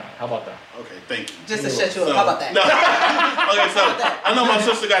Shawn that. How about that? Okay, thank you. Just to shut you up. How about that? No. Okay, so I know my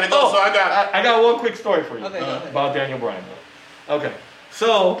sister got to go, so I got one quick story for you Okay, go ahead. about Daniel Bryan. Okay,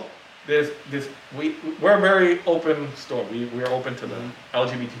 so we're a very open store. We're open to the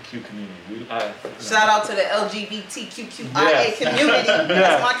LGBTQ community. Shout out to the LGBTQIA Yes. community. Yes.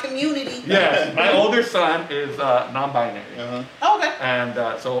 That's my community. Yes, my older son is non-binary. Oh, okay. And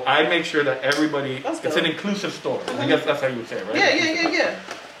so I make sure that everybody, That's it's dope. an inclusive store. I guess that's how you would say it, right? Yeah.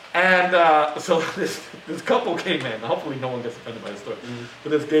 And so this couple came in. Hopefully no one gets offended by the story.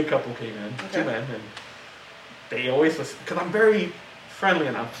 But this gay couple came in, two men, and they always, because I'm very friendly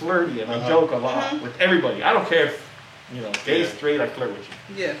and I'm flirty and I joke a lot with everybody. I don't care if, gay, straight, I flirt with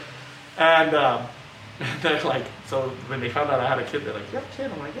you. Yeah. And they're like, so when they found out I had a kid, they're like, you have a kid?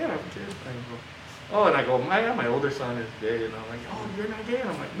 I'm like, yeah, I have a kid. And I go, and I go, my older son is gay. And I'm like, oh, you're not gay? And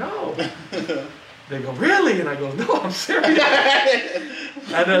I'm like, no. They go, really? And I go, no, I'm serious.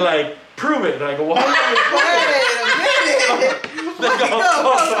 And they're like, prove it. And I go, well, how do you want me to prove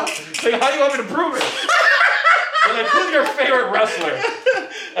it? They go, how do you want me to prove it? They're like, who's your favorite wrestler?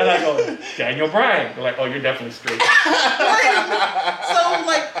 And I go, Daniel Bryan. They're like, oh, you're definitely straight. So,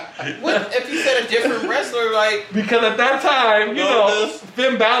 like, what if you said a different wrestler, like... Because at that time,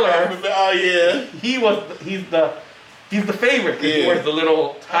 Finn Balor, Oh, yeah. he's the favorite. He wears the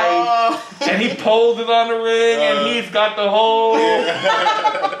little tie, and he poses on the ring, and he's got the whole...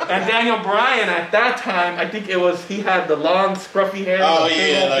 And Daniel Bryan, at that time, I think he had the long, scruffy hair. Oh, the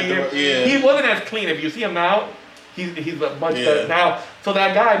yeah. beard. He wasn't as clean. If you see him now, he's a much better now. So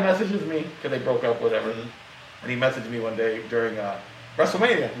that guy messages me, because they broke up, whatever. And he messaged me one day during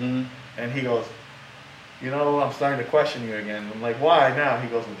WrestleMania. And he goes, I'm starting to question you again. I'm like, why now? He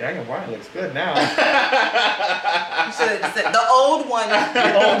goes, well, Daniel Bryan looks good now. You said the old one.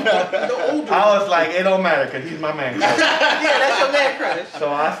 The old one. I was like, it don't matter, because he's my man crush. Yeah, that's your man crush.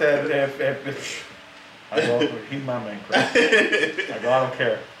 So I said, I go, he's my man crush. I go, I don't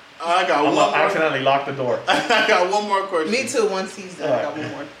care. I got I'm one gonna accidentally lock the door. I got one more question. Me too, once he's done. I got one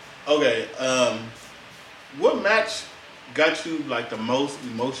more. Okay, what match got you like the most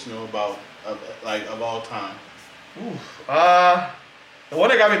emotional of all time? Oof. The one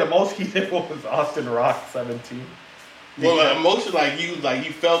that got me the most heated was Austin Rock 17. Well, like, emotion, like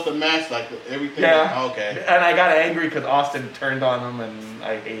you felt the match, like everything. Yeah. Oh, okay. And I got angry because Austin turned on him, and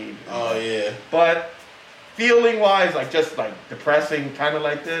I hated. Oh yeah. But feeling wise, like just like depressing, kind of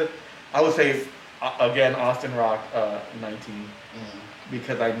like this, I would say again Austin Rock 19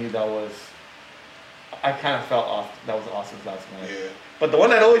 because I knew I kind of felt that was Austin's last match. Yeah. But the one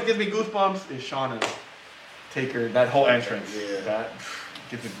that always gives me goosebumps is Shawn and Taker. That whole entrance. Yeah. That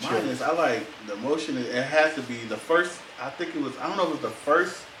gives me Mine chills. is, I like the emotion. It has to be the first. I think it was. I don't know if it was the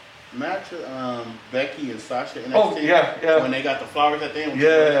first match. Becky and Sasha in NXT. Oh yeah. When they got the flowers at the end.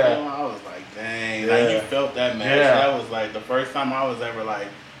 Yeah. I was like, dang. Yeah. Like you felt that match. Yeah. That was like the first time I was ever like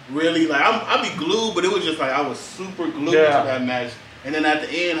really like I'd be glued, but it was just like I was super glued to that match. And then at the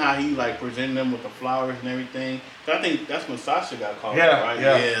end, how he like presented them with the flowers and everything. So I think that's when Sasha got called out, right?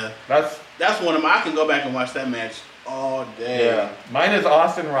 Yeah. That's one of my. I can go back and watch that match all day. Yeah. Mine is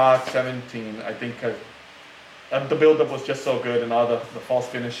Austin Rock 17. I think because the build-up was just so good, and all the false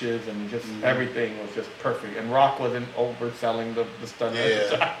finishes and just everything was just perfect. And Rock wasn't overselling the stunner.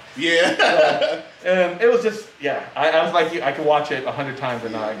 Yeah. And it was just I was like I could watch it 100 times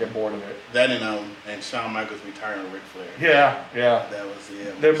and not get bored of it. That and Shawn Michaels retiring Ric Flair. Yeah. That was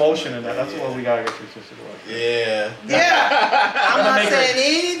The emotion in that. That's what we gotta get your sister to watch. Yeah. I'm not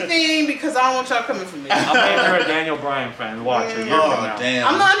saying anything because I don't want y'all coming for me. I'm making her a Daniel Bryan fan. Watch a year from now. Damn.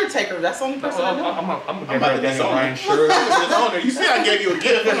 I'm the Undertaker. That's the only person I know. I'm gonna get her a Daniel Bryan shirt. You see, I gave you a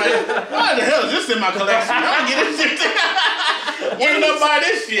gift. I'm like, why the hell is this in my collection? I'm gonna get this shit. When did I buy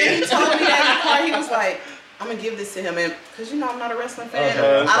this shit? And he told me that in the car. He was like, I'm gonna give this to him, and because I'm not a wrestling fan,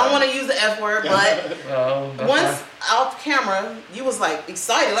 Okay. I don't want to use the F word, but once off camera, you was like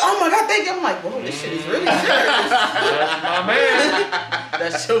excited, like, oh my god, thank you. I'm like, whoa, this shit is really serious. That's my man.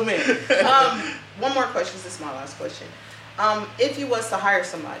 That's your man. One more question. This is my last question. If you was to hire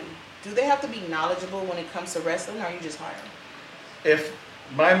somebody, do they have to be knowledgeable when it comes to wrestling, or you just hire them? If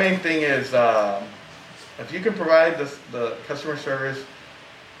my main thing is, if you can provide the customer service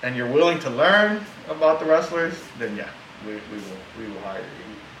and you're willing to learn about the wrestlers, then yeah, we will hire you.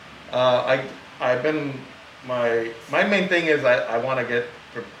 I've been my main thing is I want to get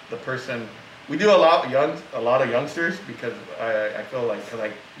the person. We do a lot of youngsters because I feel like because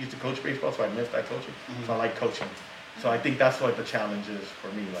I used to coach baseball, so I missed that coaching. So I like coaching. So I think that's what the challenge is for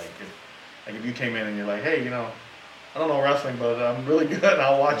me. Like if you came in and you're like, hey, I don't know wrestling, but I'm really good. And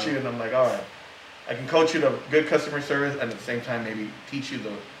I'll watch you, and I'm like, all right, I can coach you to good customer service, and at the same time maybe teach you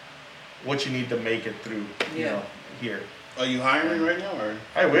what you need to make it through. Here. Are you hiring right now, or?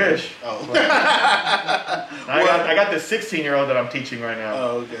 I wish. Oh. I got this 16-year-old that I'm teaching right now.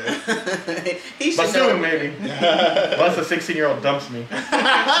 Oh, okay. He But should soon, know. maybe. Once the 16-year-old dumps me,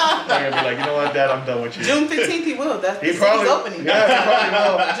 I'm gonna be like, you know what, Dad, I'm done with you. June 15th he will. That's He the probably city's opening. Yeah, he probably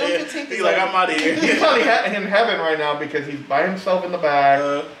will. June 15th He's like, I'm out of here. He's probably in heaven right now because he's by himself in the back.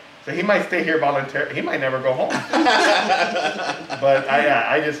 So he might stay here voluntarily. He might never go home. But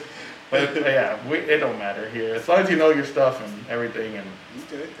it don't matter here as long as you know your stuff and everything, and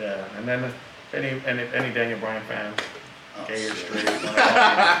and then if any Daniel Bryan fan, gay or straight, give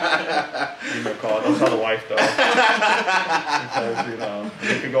me a call. Don't tell the wife though, because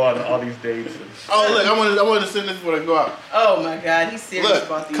you can go on all these dates. Oh look, I wanted to send this before I go out. Oh my God, he's serious Look,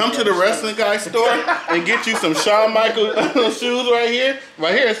 about these. come to the Wrestling Guy store and get you some Shawn Michaels shoes right here.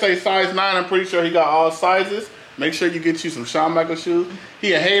 Right here it says size 9. I'm pretty sure he got all sizes. Make sure you get you some Shawn Michaels shoes.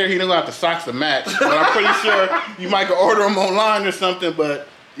 He a hater. He don't have the socks to match. But I'm pretty sure you might can order them online or something. But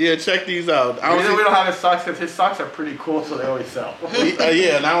yeah, check these out. We don't have his socks because his socks are pretty cool, so they always sell.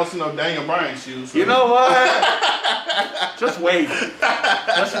 Yeah, and I don't see no Daniel Bryan shoes. So. You know what? Just wait.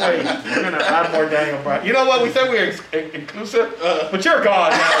 We're gonna add more Daniel Bryan. You know what? We said we were inclusive, but you're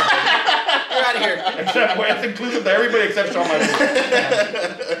gone now. You're out of here. It's inclusive to everybody except Shawn Michaels.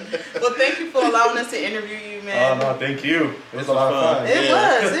 Well, thank you for allowing us to interview you, man. Oh no, thank you. It was a lot of fun.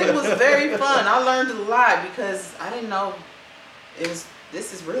 It was very fun. I learned a lot because I didn't know this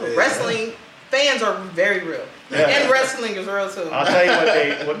is real. Yeah. Wrestling fans are very real. Yeah. And wrestling is real too. I'll tell you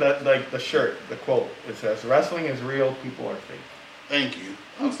what the shirt, the quote, it says, "Wrestling is real, people are fake." Thank you.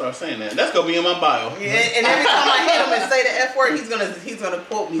 I'll start saying that. That's gonna be in my bio. Yeah, and every time I hit him and say the F word, he's gonna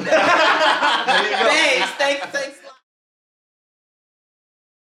quote me that. Thanks.